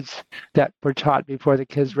new words that were taught before the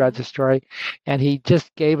kids read the story, and he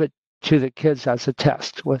just gave it to the kids as a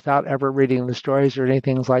test without ever reading the stories or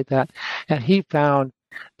anything like that. And he found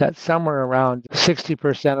that somewhere around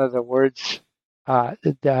 60% of the words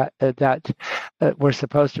that were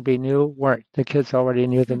supposed to be new weren't. The kids already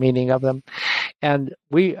knew the meaning of them. And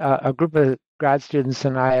we, a group of grad students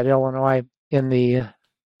and I at Illinois in the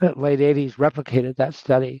late 80s replicated that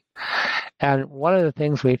study. And one of the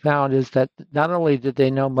things we found is that not only did they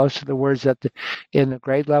know most of the words in the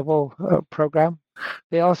grade level program,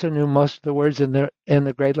 they also knew most of the words in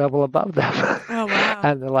the grade level above them. Oh, wow.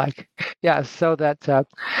 And they're like, yeah, so that,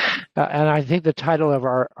 and I think the title of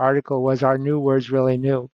our article was Are New Words Really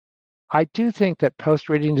New? I do think that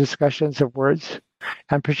post-reading discussions of words,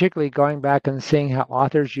 and particularly going back and seeing how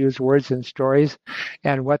authors use words in stories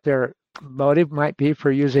and what their motive might be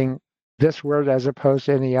for using this word as opposed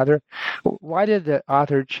to any other. Why did the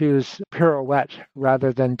author choose pirouette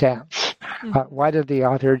rather than dance? Why did the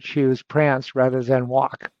author choose prance rather than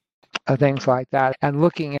walk? Things like that. And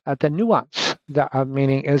looking at the nuance of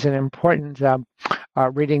meaning is an important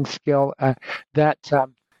reading skill that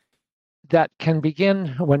can begin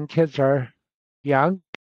when kids are young.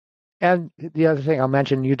 And the other thing I'll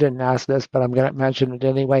mention, you didn't ask this, but I'm going to mention it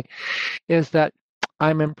anyway, is that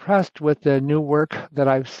I'm impressed with the new work that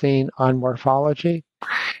I've seen on morphology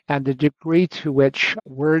and the degree to which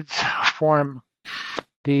words form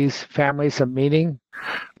these families of meaning,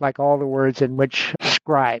 like all the words in which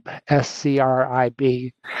scribe,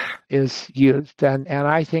 SCRIB, is used. And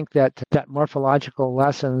I think that morphological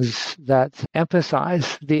lessons that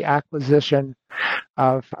emphasize the acquisition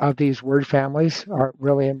of these word families are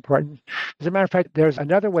really important. As a matter of fact, there's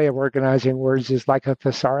another way of organizing words is like a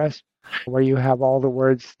thesaurus, where you have all the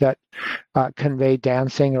words that convey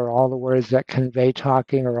dancing, or all the words that convey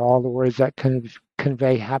talking, or all the words that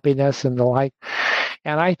convey happiness and the like.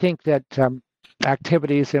 And I think that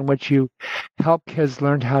activities in which you help kids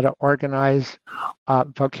learn how to organize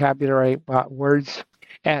vocabulary, words,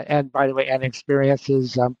 and by the way, and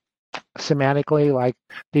experiences semantically, like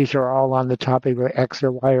these are all on the topic of X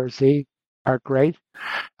or Y or Z, are great.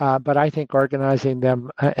 But I think organizing them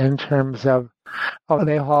in terms of,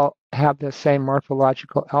 they all have the same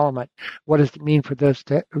morphological element. What does it mean for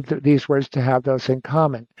these words to have those in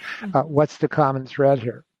common? What's the common thread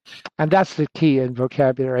here? And that's the key in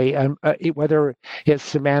vocabulary, and whether it's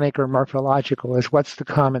semantic or morphological, is what's the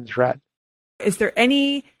common thread. Is there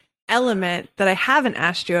any element that I haven't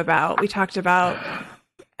asked you about? We talked about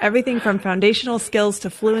everything from foundational skills to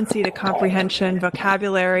fluency to comprehension,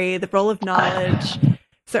 vocabulary, the role of knowledge.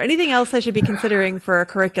 Is there anything else I should be considering for a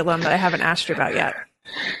curriculum that I haven't asked you about yet?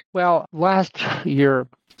 Well, last year,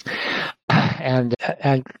 and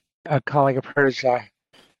a colleague of hers,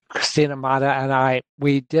 Christina Mata, and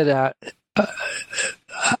we did I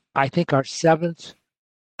think our 7th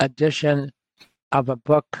edition of a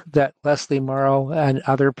book that Leslie Morrow and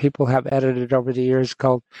other people have edited over the years,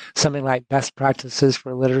 called something like Best Practices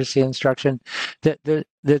for Literacy Instruction. The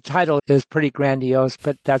title is pretty grandiose,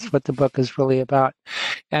 but that's what the book is really about.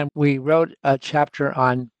 And we wrote a chapter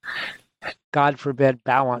on, God forbid,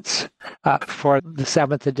 balance for the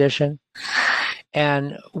 7th edition.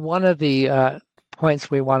 And one of the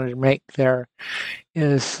points we wanted to make there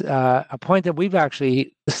is a point that we've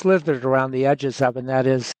actually slithered around the edges of, and that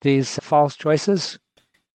is these false choices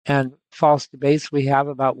and false debates we have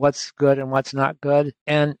about what's good and what's not good.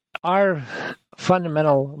 And our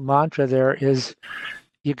fundamental mantra there is,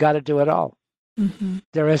 you got to do it all. Mm-hmm.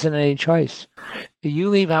 There isn't any choice. You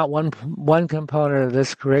leave out one component of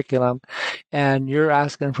this curriculum, and you're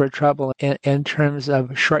asking for trouble in terms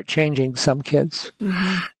of shortchanging some kids.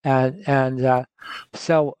 Mm-hmm.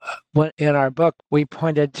 So in our book, we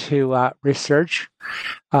pointed to research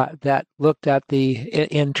that looked at the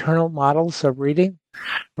internal models of reading,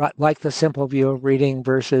 like the simple view of reading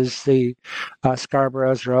versus the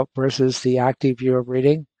Scarborough's rope versus the active view of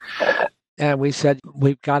reading. And we said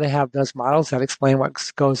we've got to have those models that explain what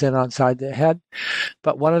goes in inside the head.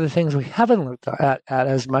 But one of the things we haven't looked at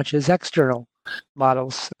as much is external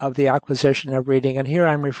models of the acquisition of reading. And here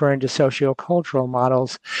I'm referring to sociocultural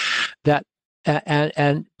models that,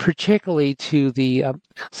 and particularly to the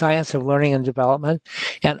science of learning and development,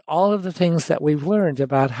 and all of the things that we've learned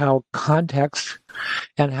about how context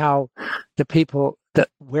and how the people,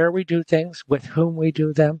 where we do things, with whom we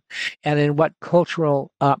do them, and in what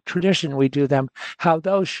cultural tradition we do them, how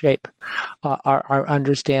those shape our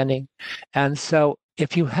understanding. And so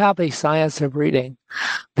if you have a science of reading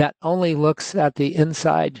that only looks at the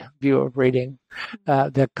inside view of reading,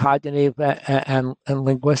 the cognitive and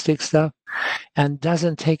linguistic stuff, and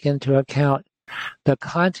doesn't take into account the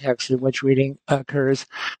context in which reading occurs,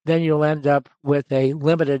 then you'll end up with a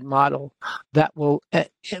limited model that will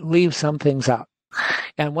leave some things out.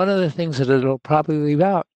 And one of the things that it'll probably leave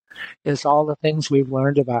out is all the things we've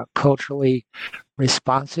learned about culturally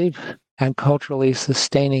responsive and culturally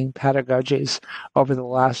sustaining pedagogies over the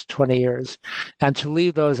last 20 years. And to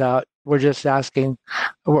leave those out, we're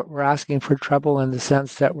asking for trouble, in the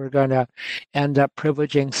sense that we're going to end up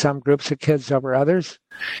privileging some groups of kids over others.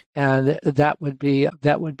 And that would be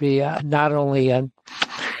not only an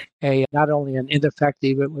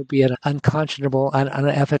ineffective, it would be an unconscionable and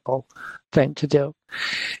unethical thing to do.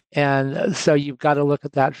 And so you've got to look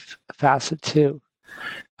at that facet too.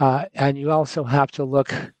 And you also have to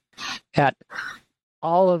look at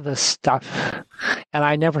all of the stuff, and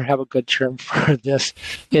I never have a good term for this.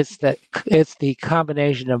 It's the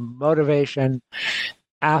combination of motivation,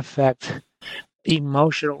 affect,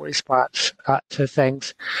 emotional response to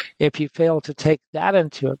things. If you fail to take that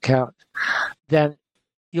into account, then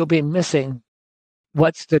you'll be missing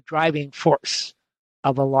what's the driving force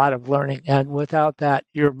of a lot of learning. And without that,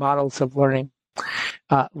 your models of learning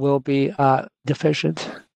will be deficient.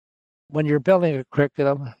 When you're building a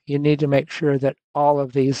curriculum, you need to make sure that all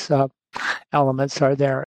of these elements are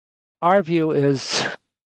there. Our view is,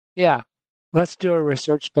 let's do a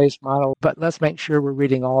research-based model, but let's make sure we're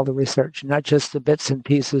reading all the research, not just the bits and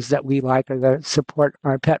pieces that we like or that support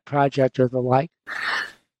our pet project or the like.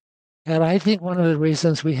 And I think one of the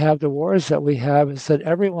reasons we have the wars that we have is that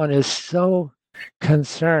everyone is so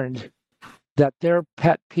concerned that their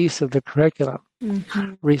pet piece of the curriculum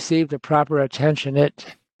receive the proper attention it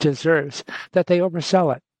deserves, that they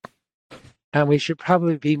oversell it. And we should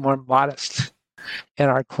probably be more modest in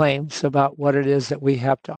our claims about what it is that we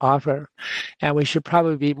have to offer. And we should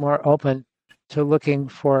probably be more open to looking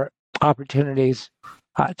for opportunities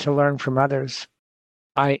to learn from others.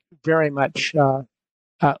 I very much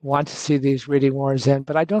want to see these reading wars end,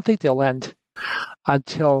 but I don't think they'll end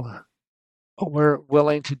until we're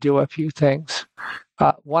willing to do a few things.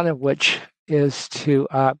 One of which is to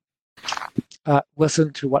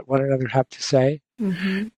listen to what one another have to say,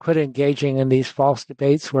 quit engaging in these false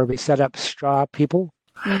debates where we set up straw people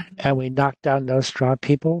and we knock down those straw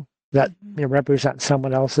people that represent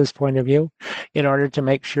someone else's point of view in order to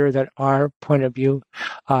make sure that our point of view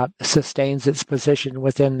sustains its position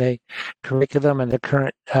within the curriculum and the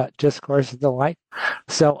current discourse and the like.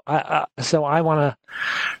 So I want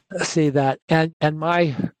to see that. And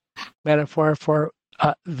my metaphor for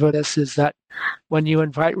this is that when you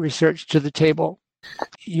invite research to the table,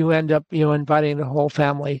 you end up inviting the whole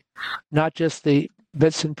family, not just the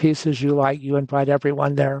bits and pieces you like. You invite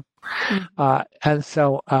everyone there. And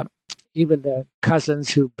so even the cousins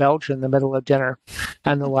who belch in the middle of dinner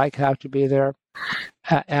and the like have to be there.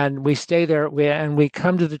 And we stay there, we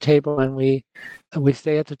come to the table, and we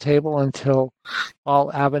stay at the table until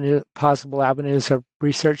all possible avenues of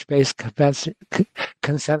research-based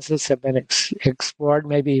consensus have been explored,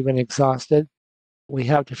 maybe even exhausted. We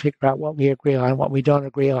have to figure out what we agree on, what we don't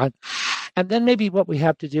agree on. And then maybe what we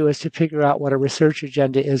have to do is to figure out what a research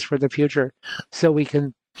agenda is for the future so we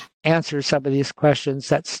can answer some of these questions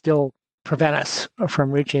that still prevent us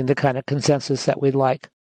from reaching the kind of consensus that we'd like.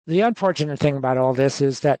 The unfortunate thing about all this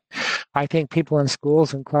is that I think people in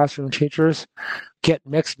schools and classroom teachers get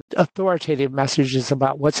mixed authoritative messages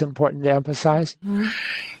about what's important to emphasize.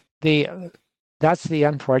 That's the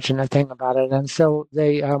unfortunate thing about it. And so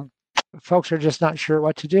folks are just not sure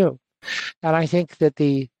what to do. And I think that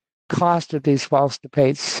the cost of these false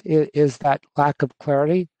debates is that lack of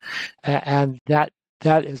clarity, and that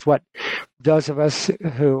is what those of us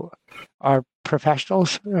who are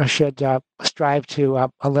professionals should strive to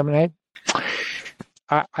eliminate.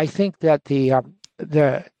 I think that the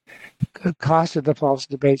cost of the false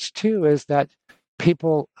debates too is that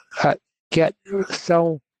people get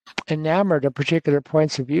so enamored of particular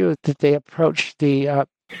points of view that they approach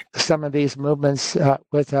some of these movements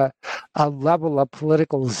with a level of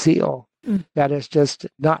political zeal that is just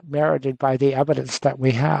not merited by the evidence that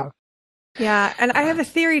we have. Yeah, and I have a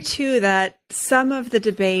theory too that some of the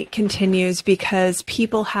debate continues because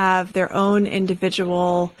people have their own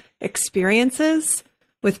individual experiences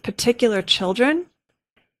with particular children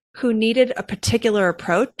who needed a particular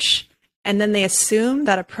approach, and then they assume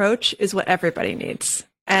that approach is what everybody needs.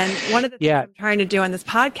 And one of the things I'm trying to do on this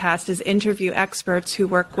podcast is interview experts who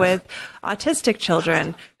work with autistic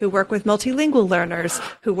children, who work with multilingual learners,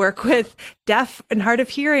 who work with deaf and hard of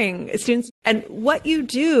hearing students. And what you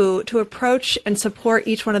do to approach and support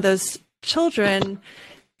each one of those children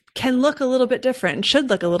can look a little bit different and should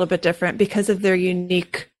look a little bit different because of their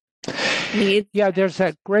unique needs. Yeah, there's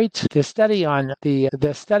the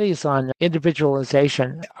studies on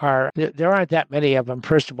individualization there aren't that many of them,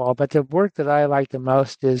 first of all, but the work that I like the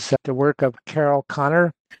most is the work of Carol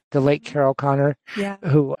Connor, the late Carol Connor,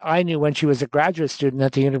 who I knew when she was a graduate student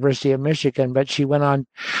at the University of Michigan, but she went on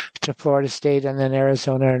to Florida State and then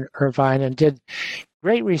Arizona and Irvine and did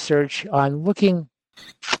great research on looking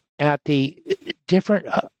at the different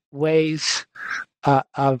ways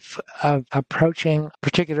of approaching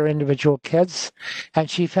particular individual kids.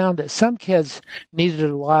 And she found that some kids needed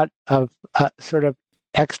a lot of sort of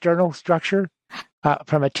external structure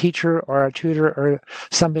from a teacher or a tutor or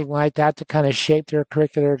something like that to kind of shape their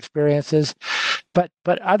curricular experiences. But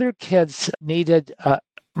other kids needed a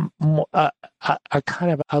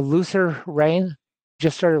kind of a looser rein,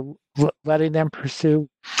 just sort of letting them pursue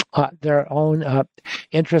their own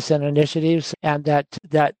interests and initiatives, and that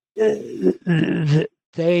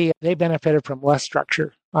they benefited from less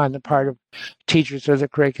structure on the part of teachers or the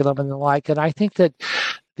curriculum and the like. And I think that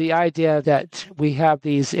the idea that we have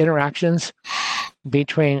these interactions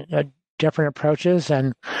between different approaches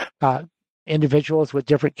and individuals with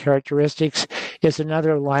different characteristics is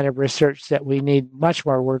another line of research that we need much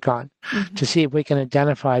more work on to see if we can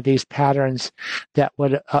identify these patterns that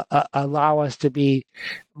would allow us to be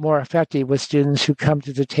more effective with students who come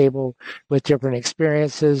to the table with different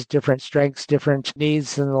experiences, different strengths, different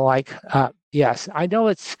needs, and the like. Yes, I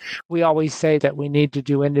know we always say that we need to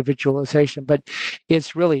do individualization, but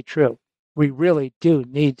it's really true. we really do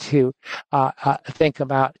need to think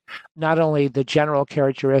about not only the general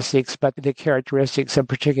characteristics, but the characteristics of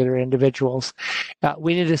particular individuals.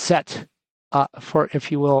 We need to set for,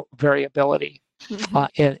 if you will, variability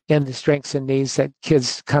in the strengths and needs that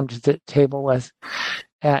kids come to the table with.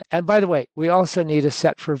 And by the way, we also need a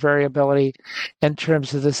set for variability in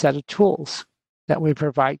terms of the set of tools that we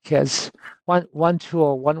provide kids. One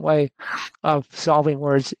tool, one way of solving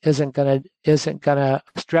words isn't gonna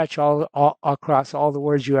stretch all across all the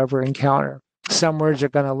words you ever encounter. Some words are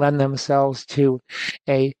going to lend themselves to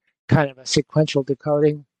a kind of a sequential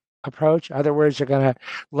decoding approach. Other words are going to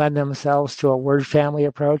lend themselves to a word family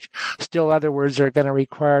approach. Still other words are going to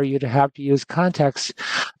require you to have to use context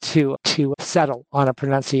to settle on a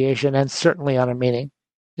pronunciation and certainly on a meaning.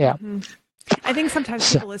 Yeah. Mm-hmm. I think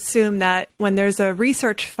sometimes people assume that when there's a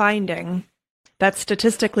research finding that's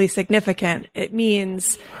statistically significant, it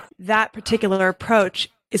means that particular approach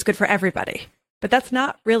is good for everybody. But that's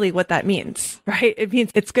not really what that means, right? It means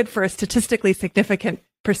it's good for a statistically significant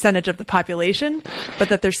percentage of the population, but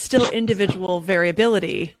that there's still individual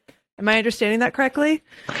variability. Am I understanding that correctly?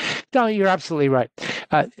 No, you're absolutely right.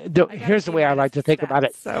 Here's the way I like to think about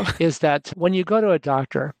it, is that when you go to a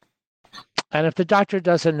doctor, and if the doctor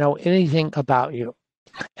doesn't know anything about you,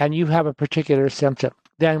 and you have a particular symptom,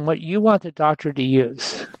 then what you want the doctor to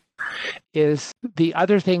use is, the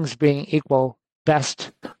other things being equal,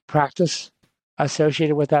 best practice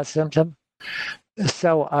associated with that symptom.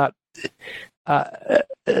 So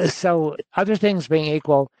other things being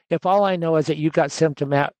equal, if all I know is that you got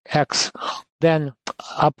symptom X, then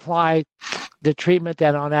apply the treatment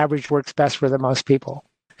that on average works best for the most people.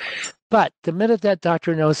 But the minute that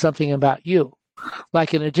doctor knows something about you,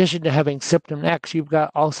 like in addition to having symptom X, you've got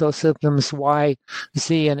also symptoms Y,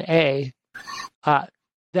 Z, and A,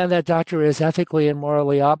 then that doctor is ethically and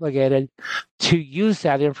morally obligated to use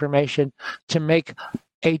that information to make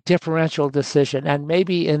a differential decision. And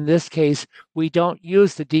maybe in this case, we don't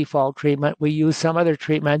use the default treatment. We use some other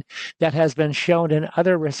treatment that has been shown in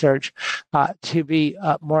other research to be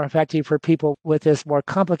more effective for people with this more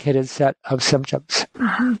complicated set of symptoms.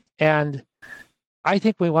 Mm-hmm. And I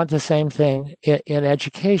think we want the same thing in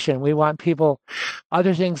education. We want people,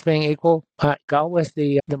 other things being equal, go with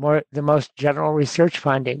the most general research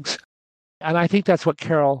findings. And I think that's what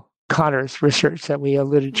Carol Connor's research that we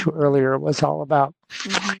alluded to earlier was all about,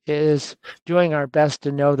 mm-hmm. is doing our best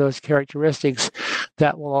to know those characteristics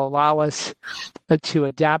that will allow us to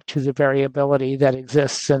adapt to the variability that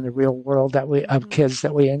exists in the real world of kids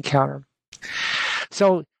that we encounter.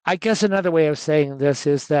 So I guess another way of saying this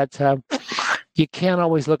is that you can't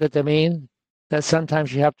always look at the mean, that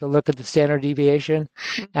sometimes you have to look at the standard deviation,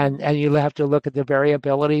 and you have to look at the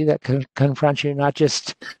variability that confronts you, not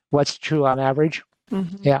just what's true on average.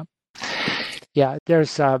 Mm-hmm. Yeah,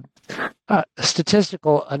 there's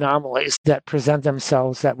statistical anomalies that present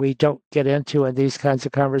themselves that we don't get into in these kinds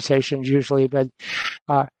of conversations usually, but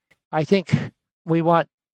I think we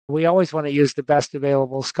always want to use the best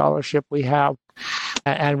available scholarship we have,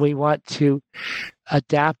 and we want to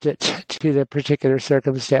adapt it to the particular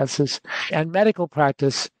circumstances. And medical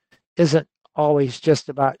practice isn't always just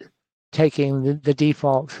about taking the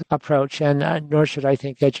default approach, and nor should I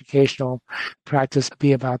think educational practice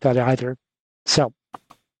be about that either. So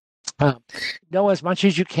know as much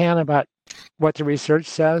as you can about what the research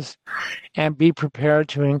says, and be prepared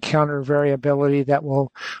to encounter variability that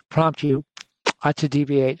will prompt you to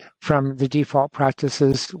deviate from the default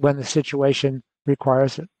practices when the situation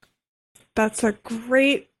requires it. That's a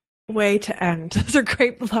great way to end. Those are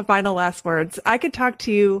great final last words. I could talk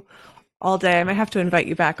to you all day. I might have to invite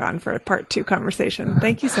you back on for a part 2 conversation.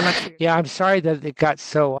 Thank you so much. Yeah, I'm sorry that it got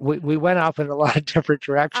so, we went off in a lot of different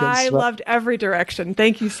directions. I loved every direction.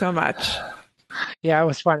 Thank you so much. Yeah, it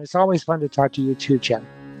was fun. It's always fun to talk to you too, Jen.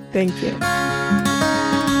 Thank you.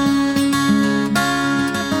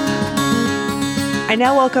 I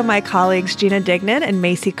now welcome my colleagues Gina Dignan and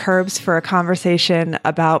Macy Curbs for a conversation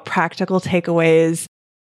about practical takeaways.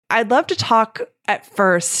 I'd love to talk at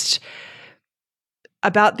first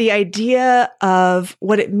about the idea of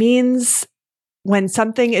what it means when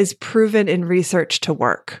something is proven in research to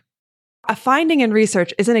work. A finding in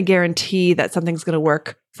research isn't a guarantee that something's going to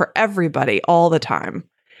work for everybody all the time.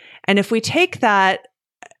 And if we take that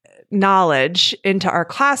knowledge into our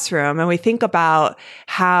classroom and we think about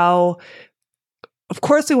how, of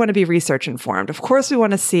course, we want to be research informed. Of course, we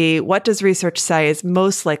want to see what does research say is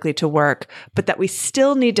most likely to work, but that we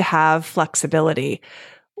still need to have flexibility.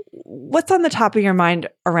 What's on the top of your mind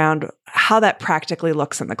around how that practically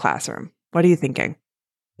looks in the classroom? What are you thinking?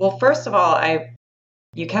 Well, first of all,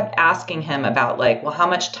 you kept asking him about how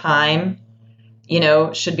much time,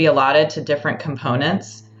 should be allotted to different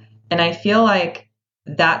components. And I feel like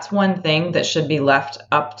that's one thing that should be left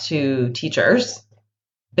up to teachers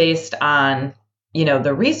based on,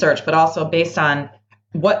 the research, but also based on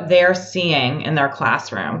what they're seeing in their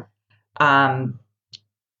classroom. And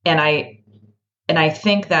I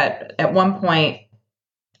think that at one point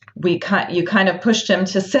you kind of pushed him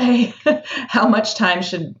to say, how much time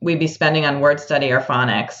should we be spending on word study or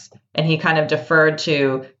phonics? And he kind of deferred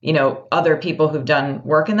to, other people who've done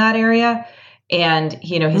work in that area. And,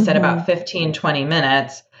 he said about 15, 20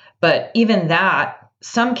 minutes. But even that,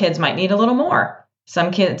 some kids might need a little more.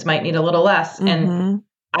 Some kids might need a little less. And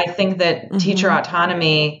I think that teacher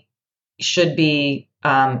autonomy should be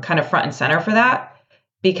kind of front and center for that,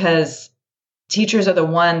 because teachers are the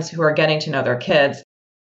ones who are getting to know their kids.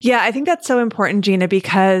 Yeah, I think that's so important, Gina,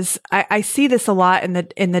 because I see this a lot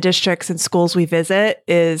in the districts and schools we visit,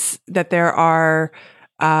 is that there are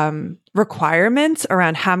requirements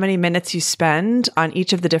around how many minutes you spend on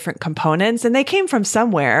each of the different components. And they came from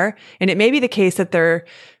somewhere. And it may be the case that they're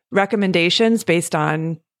recommendations based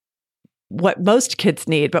on what most kids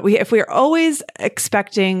need. But if we're always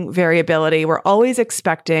expecting variability, we're always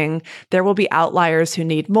expecting there will be outliers who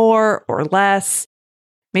need more or less.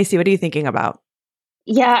 Macy, what are you thinking about?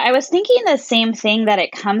 Yeah, I was thinking the same thing, that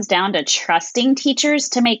it comes down to trusting teachers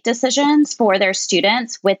to make decisions for their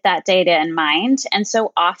students with that data in mind. And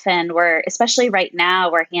so often especially right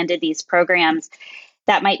now, we're handed these programs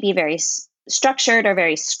that might be very structured or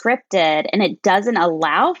very scripted, and it doesn't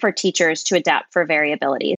allow for teachers to adapt for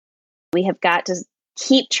variability. We have got to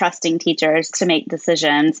keep trusting teachers to make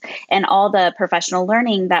decisions, and all the professional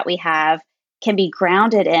learning that we have can be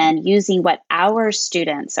grounded in using what our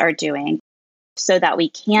students are doing, so that we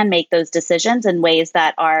can make those decisions in ways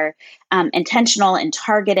that are intentional and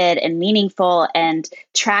targeted and meaningful, and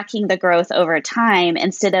tracking the growth over time,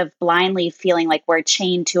 instead of blindly feeling like we're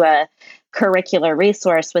chained to a curricular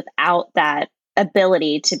resource without that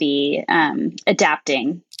ability to be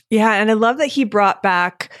adapting. Yeah, and I love that he brought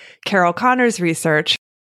back Carol Connor's research.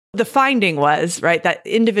 The finding was, right, that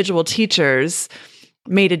individual teachers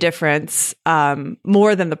made a difference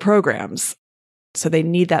more than the programs. So they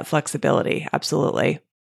need that flexibility. Absolutely.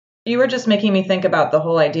 You were just making me think about the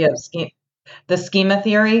whole idea of the schema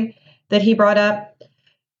theory that he brought up,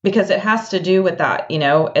 because it has to do with that.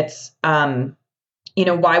 It's,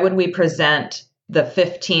 why would we present the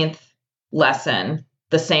 15th lesson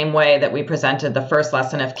the same way that we presented the first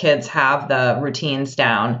lesson? If kids have the routines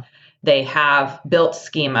down, they have built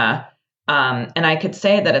schema. And I could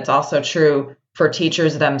say that it's also true for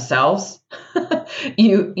teachers themselves.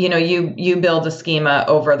 You build a schema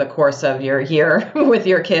over the course of your year with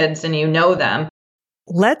your kids, and you know them.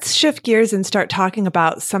 Let's shift gears and start talking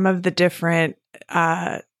about some of the different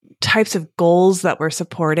types of goals that we're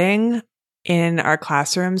supporting in our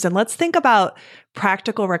classrooms. And let's think about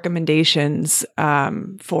practical recommendations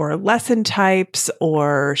for lesson types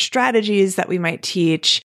or strategies that we might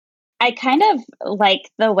teach. I kind of like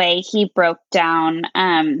the way he broke down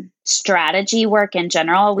strategy work in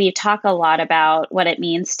general. We talk a lot about what it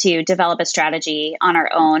means to develop a strategy on our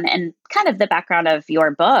own, and kind of the background of your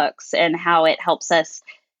books and how it helps us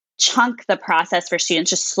chunk the process for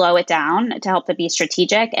students, just slow it down to help them be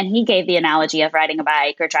strategic. And he gave the analogy of riding a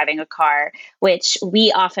bike or driving a car, which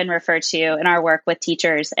we often refer to in our work with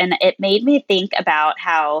teachers. And it made me think about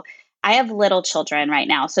how I have little children right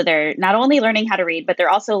now. So they're not only learning how to read, but they're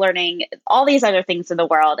also learning all these other things in the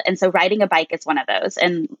world. And so riding a bike is one of those.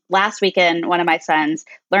 And last weekend, one of my sons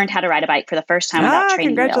learned how to ride a bike for the first time without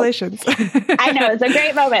training congratulations. wheels. I know, it's a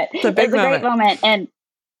great moment. It's a great moment. And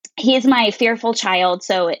he's my fearful child.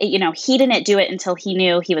 So, he didn't do it until he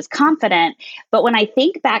knew he was confident. But when I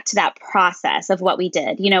think back to that process of what we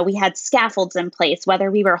did, we had scaffolds in place,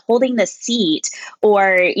 whether we were holding the seat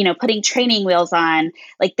or, putting training wheels on,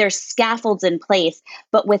 like there's scaffolds in place,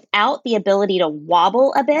 but without the ability to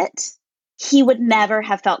wobble a bit, he would never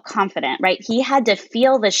have felt confident, right? He had to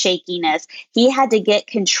feel the shakiness. He had to get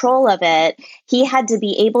control of it. He had to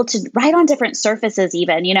be able to ride on different surfaces,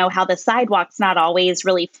 even, how the sidewalk's not always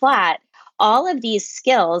really flat. All of these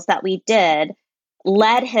skills that we did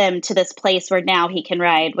led him to this place where now he can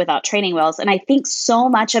ride without training wheels. And I think so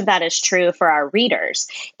much of that is true for our readers,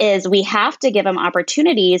 is we have to give them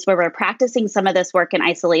opportunities where we're practicing some of this work in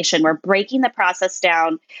isolation. We're breaking the process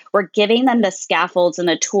down. We're giving them the scaffolds and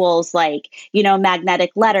the tools like,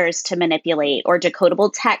 magnetic letters to manipulate or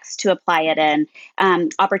decodable text to apply it in,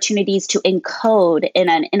 opportunities to encode in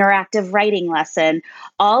an interactive writing lesson.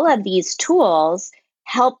 All of these tools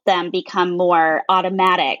help them become more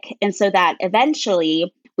automatic. And so that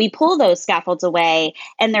eventually we pull those scaffolds away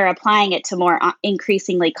and they're applying it to more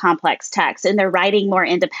increasingly complex text, and they're writing more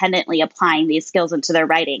independently, applying these skills into their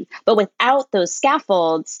writing. But without those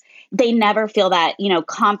scaffolds, they never feel that,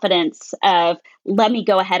 confidence of, let me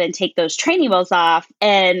go ahead and take those training wheels off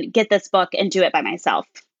and get this book and do it by myself.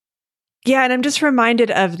 Yeah, and I'm just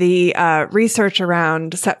reminded of the research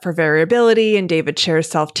around set for variability and David Scher's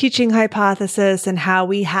self-teaching hypothesis, and how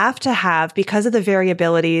we have to have, because of the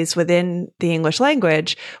variabilities within the English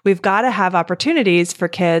language, we've got to have opportunities for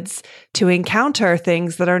kids to encounter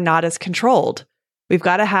things that are not as controlled. We've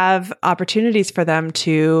got to have opportunities for them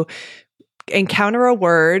to encounter a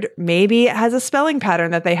word. Maybe it has a spelling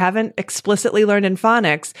pattern that they haven't explicitly learned in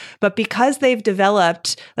phonics, but because they've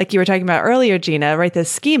developed, like you were talking about earlier, Gina, right,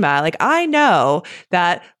 this schema, like I know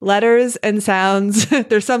that letters and sounds,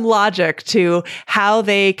 there's some logic to how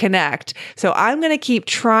they connect. So I'm going to keep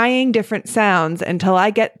trying different sounds until I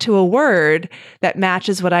get to a word that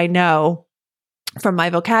matches what I know from my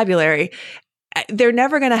vocabulary. They're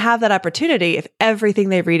never going to have that opportunity if everything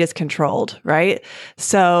they read is controlled, right?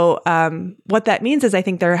 So what that means is I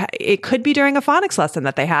think it could be during a phonics lesson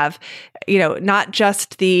that they have, not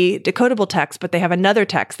just the decodable text, but they have another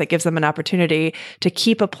text that gives them an opportunity to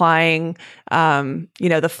keep applying,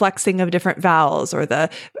 the flexing of different vowels or the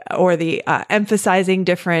emphasizing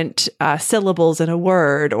different syllables in a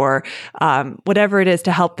word, or whatever it is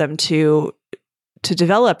to help them to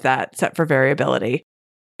develop that set for variability.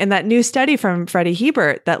 And that new study from Freddie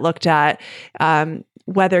Hebert that looked at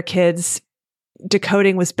whether kids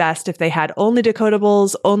decoding was best if they had only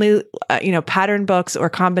decodables, only pattern books, or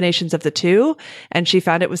combinations of the two. And she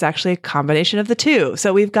found it was actually a combination of the two.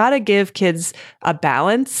 So we've got to give kids a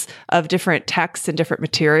balance of different texts and different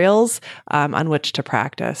materials on which to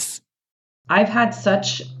practice. I've had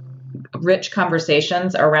such rich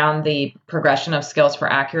conversations around the progression of skills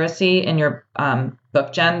for accuracy in your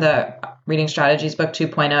book, Jen, the Reading Strategies book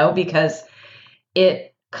 2.0, because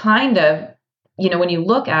it kind of, when you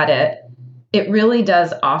look at it, it really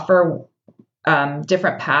does offer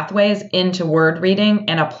different pathways into word reading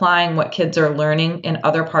and applying what kids are learning in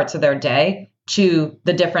other parts of their day to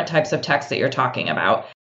the different types of text that you're talking about.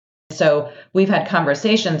 So we've had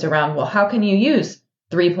conversations around, well, how can you use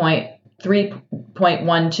 3.12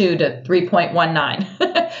 to 3.19?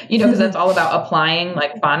 Because that's all about applying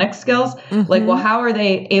like phonics skills. Mm-hmm. Like, well, how are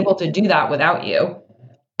they able to do that without you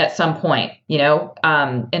at some point,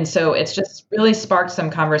 and so it's just really sparked some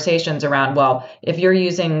conversations around, well, if you're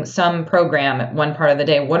using some program at one part of the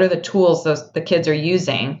day, what are the tools the kids are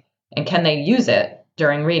using, and can they use it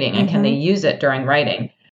during reading, and can they use it during writing?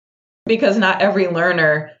 Because not every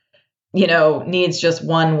learner, needs just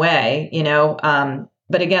one way,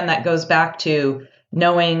 but again, that goes back to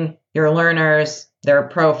knowing your learners, their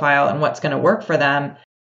profile, and what's going to work for them.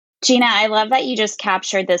 Gina, I love that you just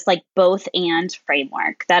captured this like both and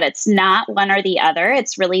framework, that it's not one or the other,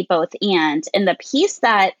 it's really both and. And the piece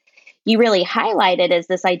that you really highlighted is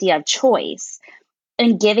this idea of choice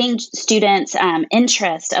and giving students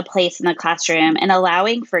interest a place in the classroom and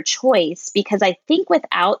allowing for choice, because I think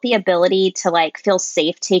without the ability to like feel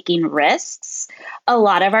safe taking risks, a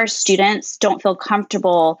lot of our students don't feel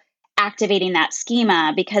comfortable activating that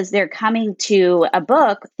schema because they're coming to a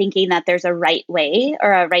book thinking that there's a right way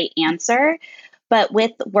or a right answer. But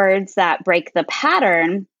with words that break the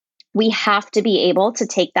pattern, we have to be able to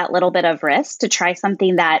take that little bit of risk to try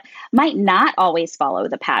something that might not always follow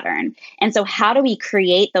the pattern. And so how do we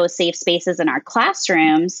create those safe spaces in our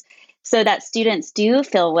classrooms so that students do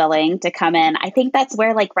feel willing to come in? I think that's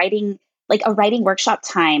where like a writing workshop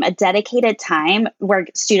time, a dedicated time where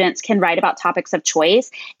students can write about topics of choice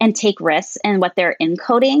and take risks in what their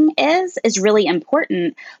encoding is really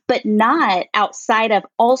important, but not outside of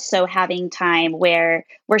also having time where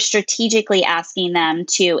we're strategically asking them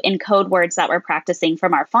to encode words that we're practicing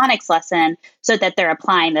from our phonics lesson so that they're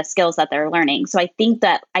applying the skills that they're learning. So I think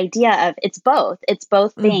that idea of it's both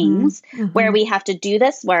things where we have to do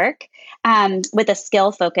this work with a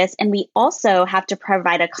skill focus. And we also have to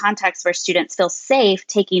provide a context where students feel safe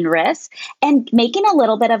taking risks and making a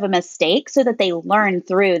little bit of a mistake so that they learn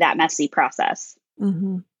through that messy process.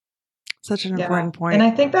 Mm-hmm. Such an important point. And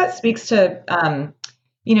I think that speaks to,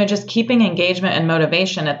 just keeping engagement and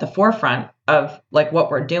motivation at the forefront of like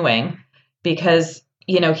what we're doing, because,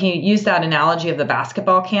 he used that analogy of the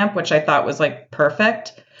basketball camp, which I thought was like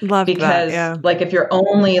perfect. Love because that, yeah. Like if you're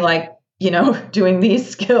only like, doing these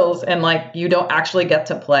skills and like you don't actually get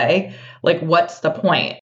to play, like what's the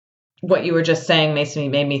point? What you were just saying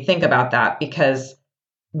made me think about that, because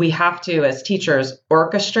we have to, as teachers,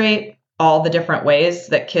 orchestrate all the different ways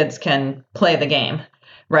that kids can play the game,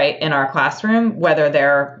 right, in our classroom, whether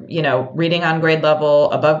they're, reading on grade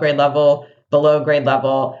level, above grade level, below grade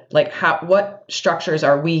level, like what structures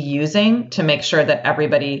are we using to make sure that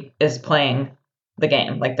everybody is playing the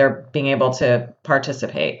game, like they're being able to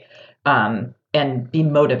participate and be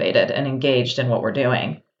motivated and engaged in what we're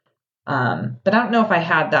doing. But I don't know if I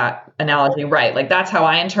had that analogy right. Like that's how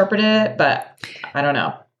I interpreted it, but I don't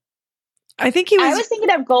know. I was thinking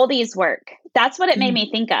of Goldie's work. That's what it made me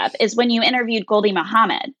think of, is when you interviewed Goldie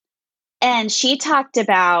Muhammad. And she talked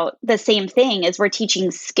about the same thing as we're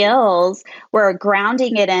teaching skills, we're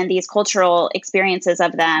grounding it in these cultural experiences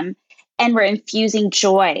of them, and we're infusing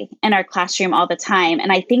joy in our classroom all the time.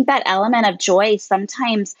 And I think that element of joy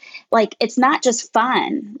sometimes, like, it's not just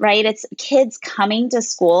fun, right? It's kids coming to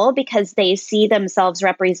school because they see themselves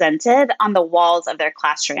represented on the walls of their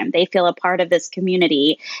classroom. They feel a part of this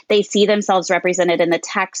community. They see themselves represented in the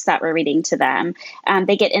text that we're reading to them.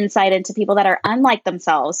 They get insight into people that are unlike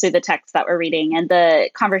themselves through the text that we're reading and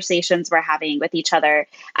the conversations we're having with each other.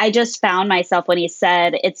 I just found myself when he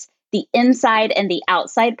said it's the inside and the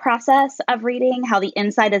outside process of reading, how the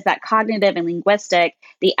inside is that cognitive and linguistic,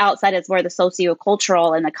 the outside is more the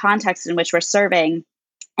sociocultural and the context in which we're serving.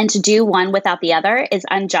 And to do one without the other is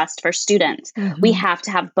unjust for students. We have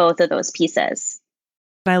to have both of those pieces.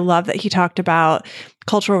 I love that he talked about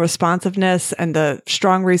cultural responsiveness and the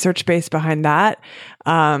strong research base behind that.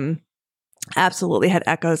 Absolutely had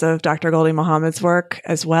echoes of Dr. Goldie Muhammad's work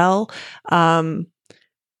as well.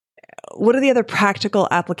 What are the other practical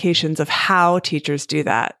applications of how teachers do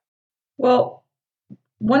that? Well,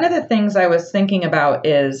 one of the things I was thinking about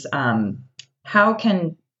is how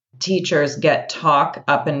can teachers get talk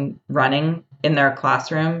up and running in their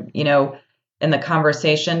classroom, in the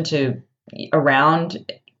conversation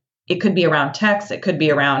around, it could be around text, it could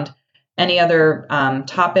be around any other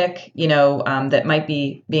topic, that might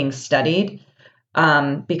be being studied.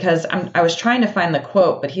 Because I was trying to find the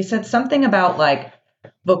quote, but he said something about like,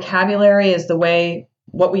 vocabulary is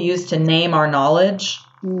what we use to name our knowledge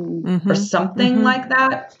or something like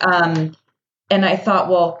that. And I thought,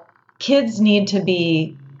 well, kids need to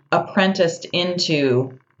be apprenticed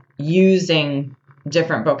into using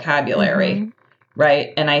different vocabulary,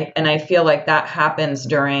 right? And I feel like that happens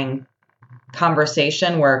during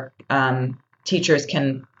conversation where teachers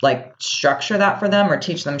can like structure that for them or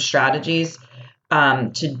teach them strategies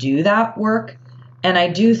to do that work. And I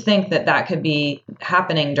do think that could be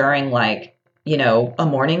happening during like, a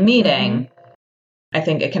morning meeting. I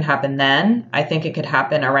think it can happen then. I think it could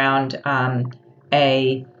happen around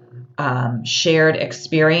a shared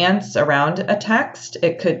experience around a text.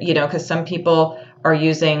 It could, because some people are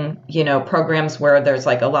using, programs where there's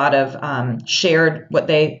like a lot of shared, what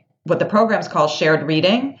the programs call shared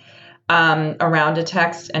reading around a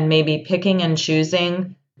text, and maybe picking and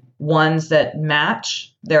choosing ones that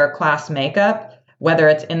match their class makeup, whether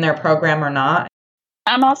it's in their program or not.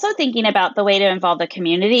 I'm also thinking about the way to involve the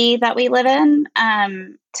community that we live in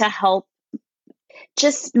to help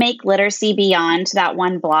just make literacy beyond that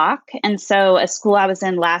one block. And so a school I was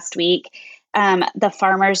in last week, the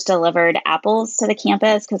farmers delivered apples to the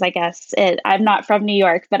campus because I guess I'm not from New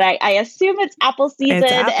York, but I assume it's apple season.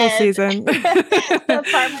 It's apple season. The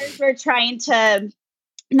farmers were trying to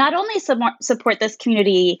not only support this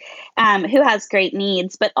community who has great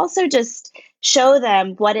needs, but also just show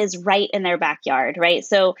them what is right in their backyard, right?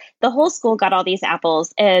 So the whole school got all these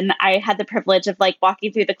apples, and I had the privilege of like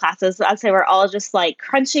walking through the classes as they were all just like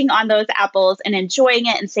crunching on those apples and enjoying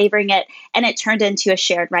it and savoring it. And it turned into a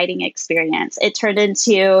shared writing experience. It turned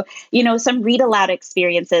into, some read aloud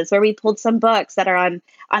experiences where we pulled some books that are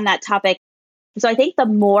on that topic. So I think the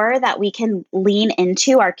more that we can lean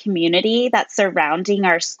into our community that's surrounding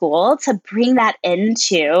our school to bring that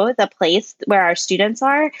into the place where our students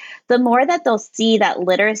are, the more that they'll see that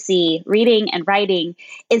literacy, reading and writing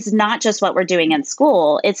is not just what we're doing in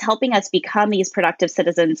school. It's helping us become these productive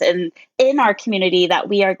citizens in our community that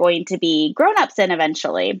we are going to be grown-ups in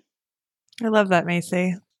eventually. I love that,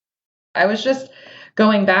 Macy. I was just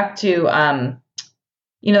going back to,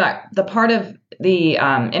 the part of the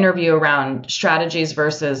interview around strategies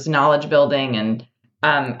versus knowledge building, and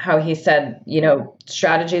how he said,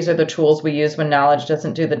 strategies are the tools we use when knowledge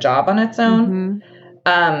doesn't do the job on its own.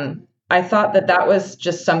 I thought that was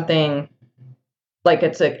just something like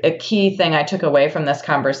it's a key thing I took away from this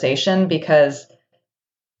conversation, because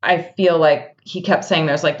I feel like he kept saying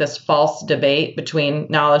there's like this false debate between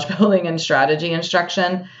knowledge building and strategy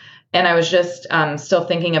instruction. And I was just still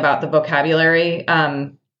thinking about the vocabulary, how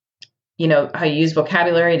you use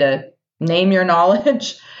vocabulary to name your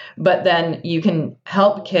knowledge, but then you can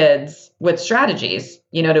help kids with strategies,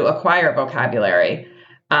 to acquire vocabulary.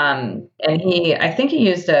 And I think he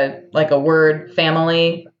used a word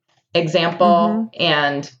family example.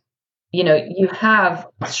 And, you have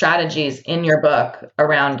strategies in your book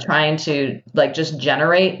around trying to just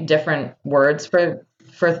generate different words for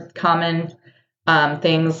common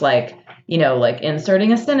things like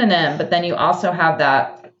inserting a synonym, but then you also have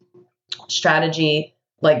that strategy,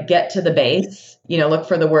 get to the base, look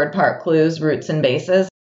for the word part clues, roots, and bases.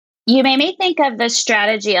 You made me think of the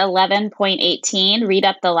strategy 11.18, read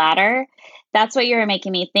up the ladder. That's what you're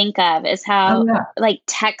making me think of, is how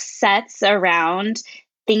text sets around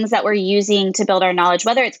things that we're using to build our knowledge,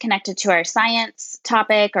 whether it's connected to our science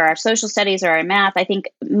topic or our social studies or our math. I think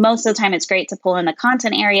most of the time it's great to pull in the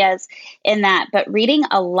content areas in that, but reading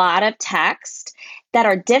a lot of text that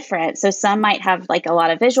are different. So some might have a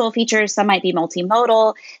lot of visual features, some might be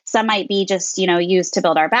multimodal, some might be just, used to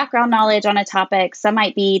build our background knowledge on a topic, some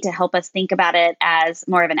might be to help us think about it as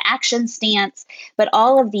more of an action stance. But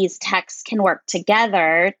all of these texts can work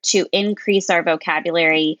together to increase our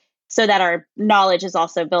vocabulary so that our knowledge is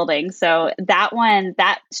also building. So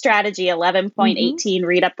that strategy 11.18,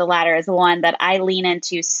 read up the ladder, is one that I lean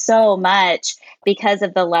into so much because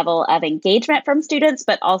of the level of engagement from students,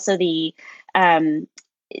 but also the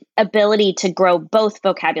ability to grow both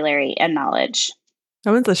vocabulary and knowledge.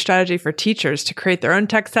 That one's a strategy for teachers to create their own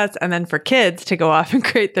text sets, and then for kids to go off and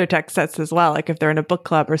create their text sets as well, like if they're in a book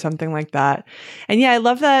club or something like that. And yeah, I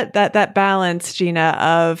love that balance, Gina,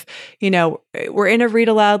 of, we're in a read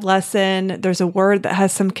aloud lesson. There's a word that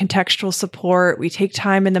has some contextual support. We take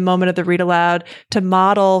time in the moment of the read aloud to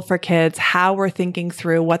model for kids how we're thinking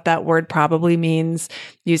through what that word probably means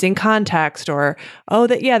using context, or,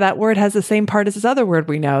 that word has the same part as this other word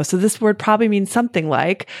we know. So this word probably means something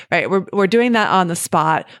like, right? We're doing that on the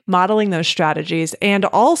spot, modeling those strategies, and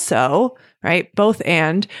also, right, both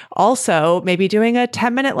and also maybe doing a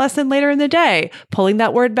 10-minute lesson later in the day, pulling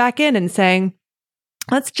that word back in and saying,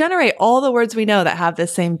 let's generate all the words we know that have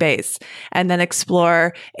this same base, and then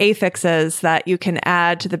explore affixes that you can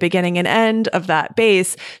add to the beginning and end of that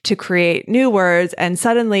base to create new words. And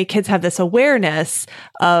suddenly kids have this awareness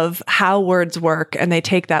of how words work, and they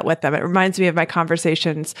take that with them. It reminds me of my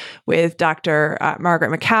conversations with Dr.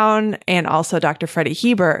 Margaret McCown and also Dr. Freddie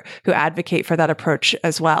Hebert, who advocate for that approach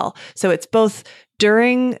as well. So it's both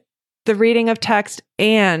during the reading of text,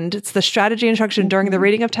 and it's the strategy instruction during the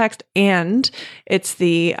reading of text, and it's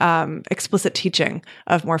the explicit teaching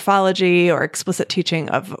of morphology or explicit teaching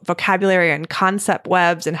of vocabulary and concept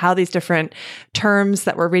webs and how these different terms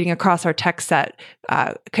that we're reading across our text set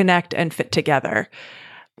connect and fit together.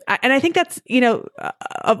 And I think that's,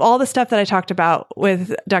 of all the stuff that I talked about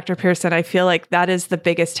with Dr. Pearson, I feel like that is the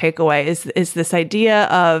biggest takeaway is this idea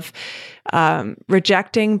of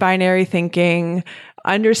rejecting binary thinking,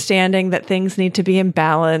 understanding that things need to be in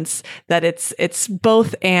balance, that it's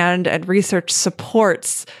both and research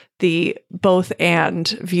supports the both and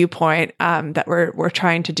viewpoint, that we're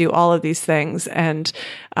trying to do all of these things. And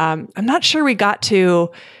I'm not sure we got to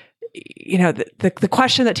the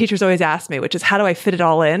question that teachers always ask me, which is, how do I fit it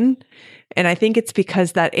all in? And I think it's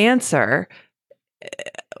because that answer,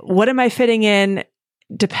 what am I fitting in,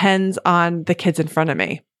 depends on the kids in front of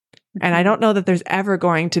me. And I don't know that there's ever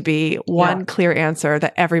going to be one clear answer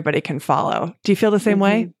that everybody can follow. Do you feel the same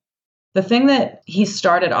way? The thing that he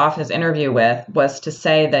started off his interview with was to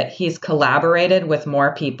say that he's collaborated with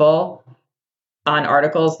more people on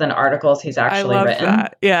articles than articles he's actually written.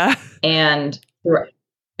 That. Yeah.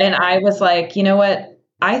 And I was like, you know what?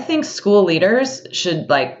 I think school leaders should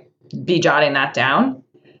be jotting that down,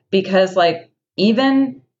 because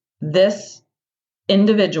even this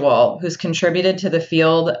individual who's contributed to the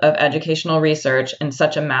field of educational research in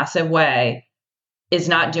such a massive way is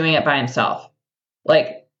not doing it by himself.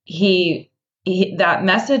 He that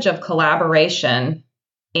message of collaboration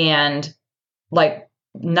and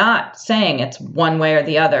not saying it's one way or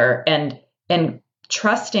the other, and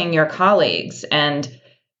trusting your colleagues and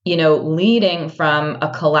leading from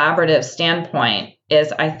a collaborative standpoint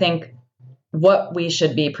is, I think, what we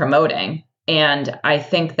should be promoting. And I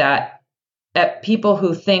think that people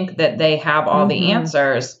who think that they have all the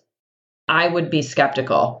answers, I would be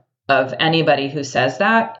skeptical of anybody who says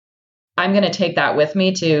that. I'm going to take that with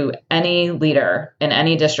me to any leader in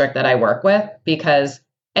any district that I work with, because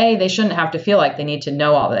A, they shouldn't have to feel like they need to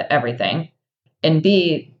know everything. And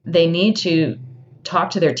B, they need to talk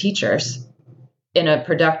to their teachers in a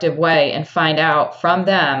productive way and find out from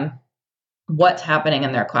them what's happening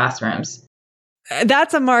in their classrooms.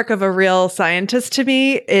 That's a mark of a real scientist to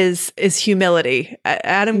me, is humility.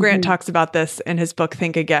 Adam Grant talks about this in his book,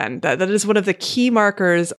 Think Again. That is one of the key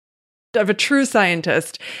markers of a true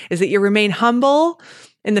scientist, is that you remain humble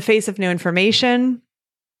in the face of new information,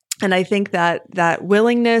 And I think that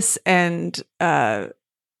willingness and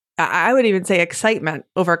I would even say excitement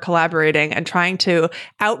over collaborating and trying to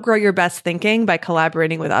outgrow your best thinking by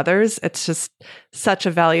collaborating with others, it's just such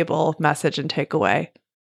a valuable message and takeaway.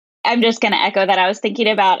 I'm just going to echo that. I was thinking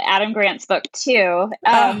about Adam Grant's book too.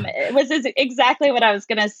 It was exactly what I was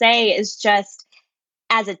going to say, is just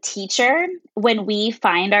as a teacher, when we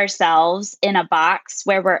find ourselves in a box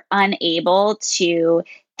where we're unable to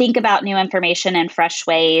think about new information in fresh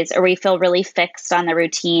ways, or we feel really fixed on the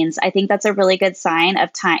routines, I think that's a really good sign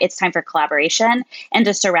of time. It's time for collaboration and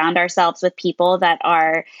to surround ourselves with people that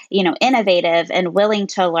are, innovative and willing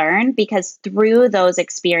to learn, because through those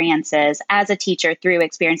experiences as a teacher, through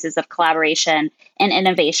experiences of collaboration and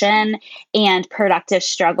innovation and productive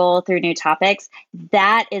struggle through new topics,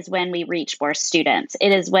 that is when we reach more students.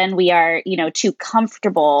 It is when we are, too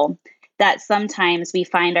comfortable that sometimes we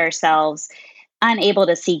find ourselves unable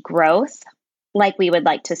to see growth like we would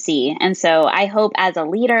like to see. And so I hope as a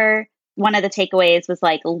leader, one of the takeaways was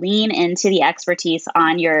lean into the expertise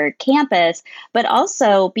on your campus, but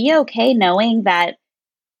also be okay knowing that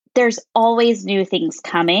there's always new things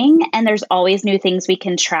coming and there's always new things we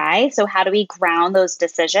can try. So how do we ground those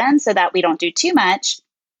decisions so that we don't do too much,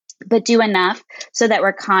 but do enough so that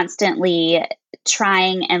we're constantly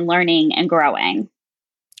trying and learning and growing?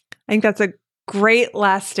 I think that's a great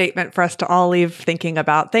last statement for us to all leave thinking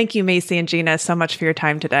about. Thank you, Macy and Gina, so much for your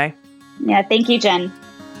time today. Yeah, thank you, Jen.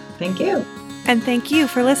 Thank you. And thank you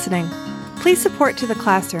for listening. Please support To the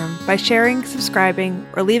Classroom by sharing, subscribing,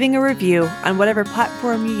 or leaving a review on whatever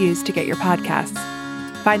platform you use to get your podcasts.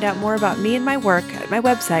 Find out more about me and my work at my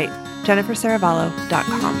website,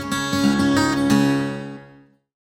 jennifersaravallo.com.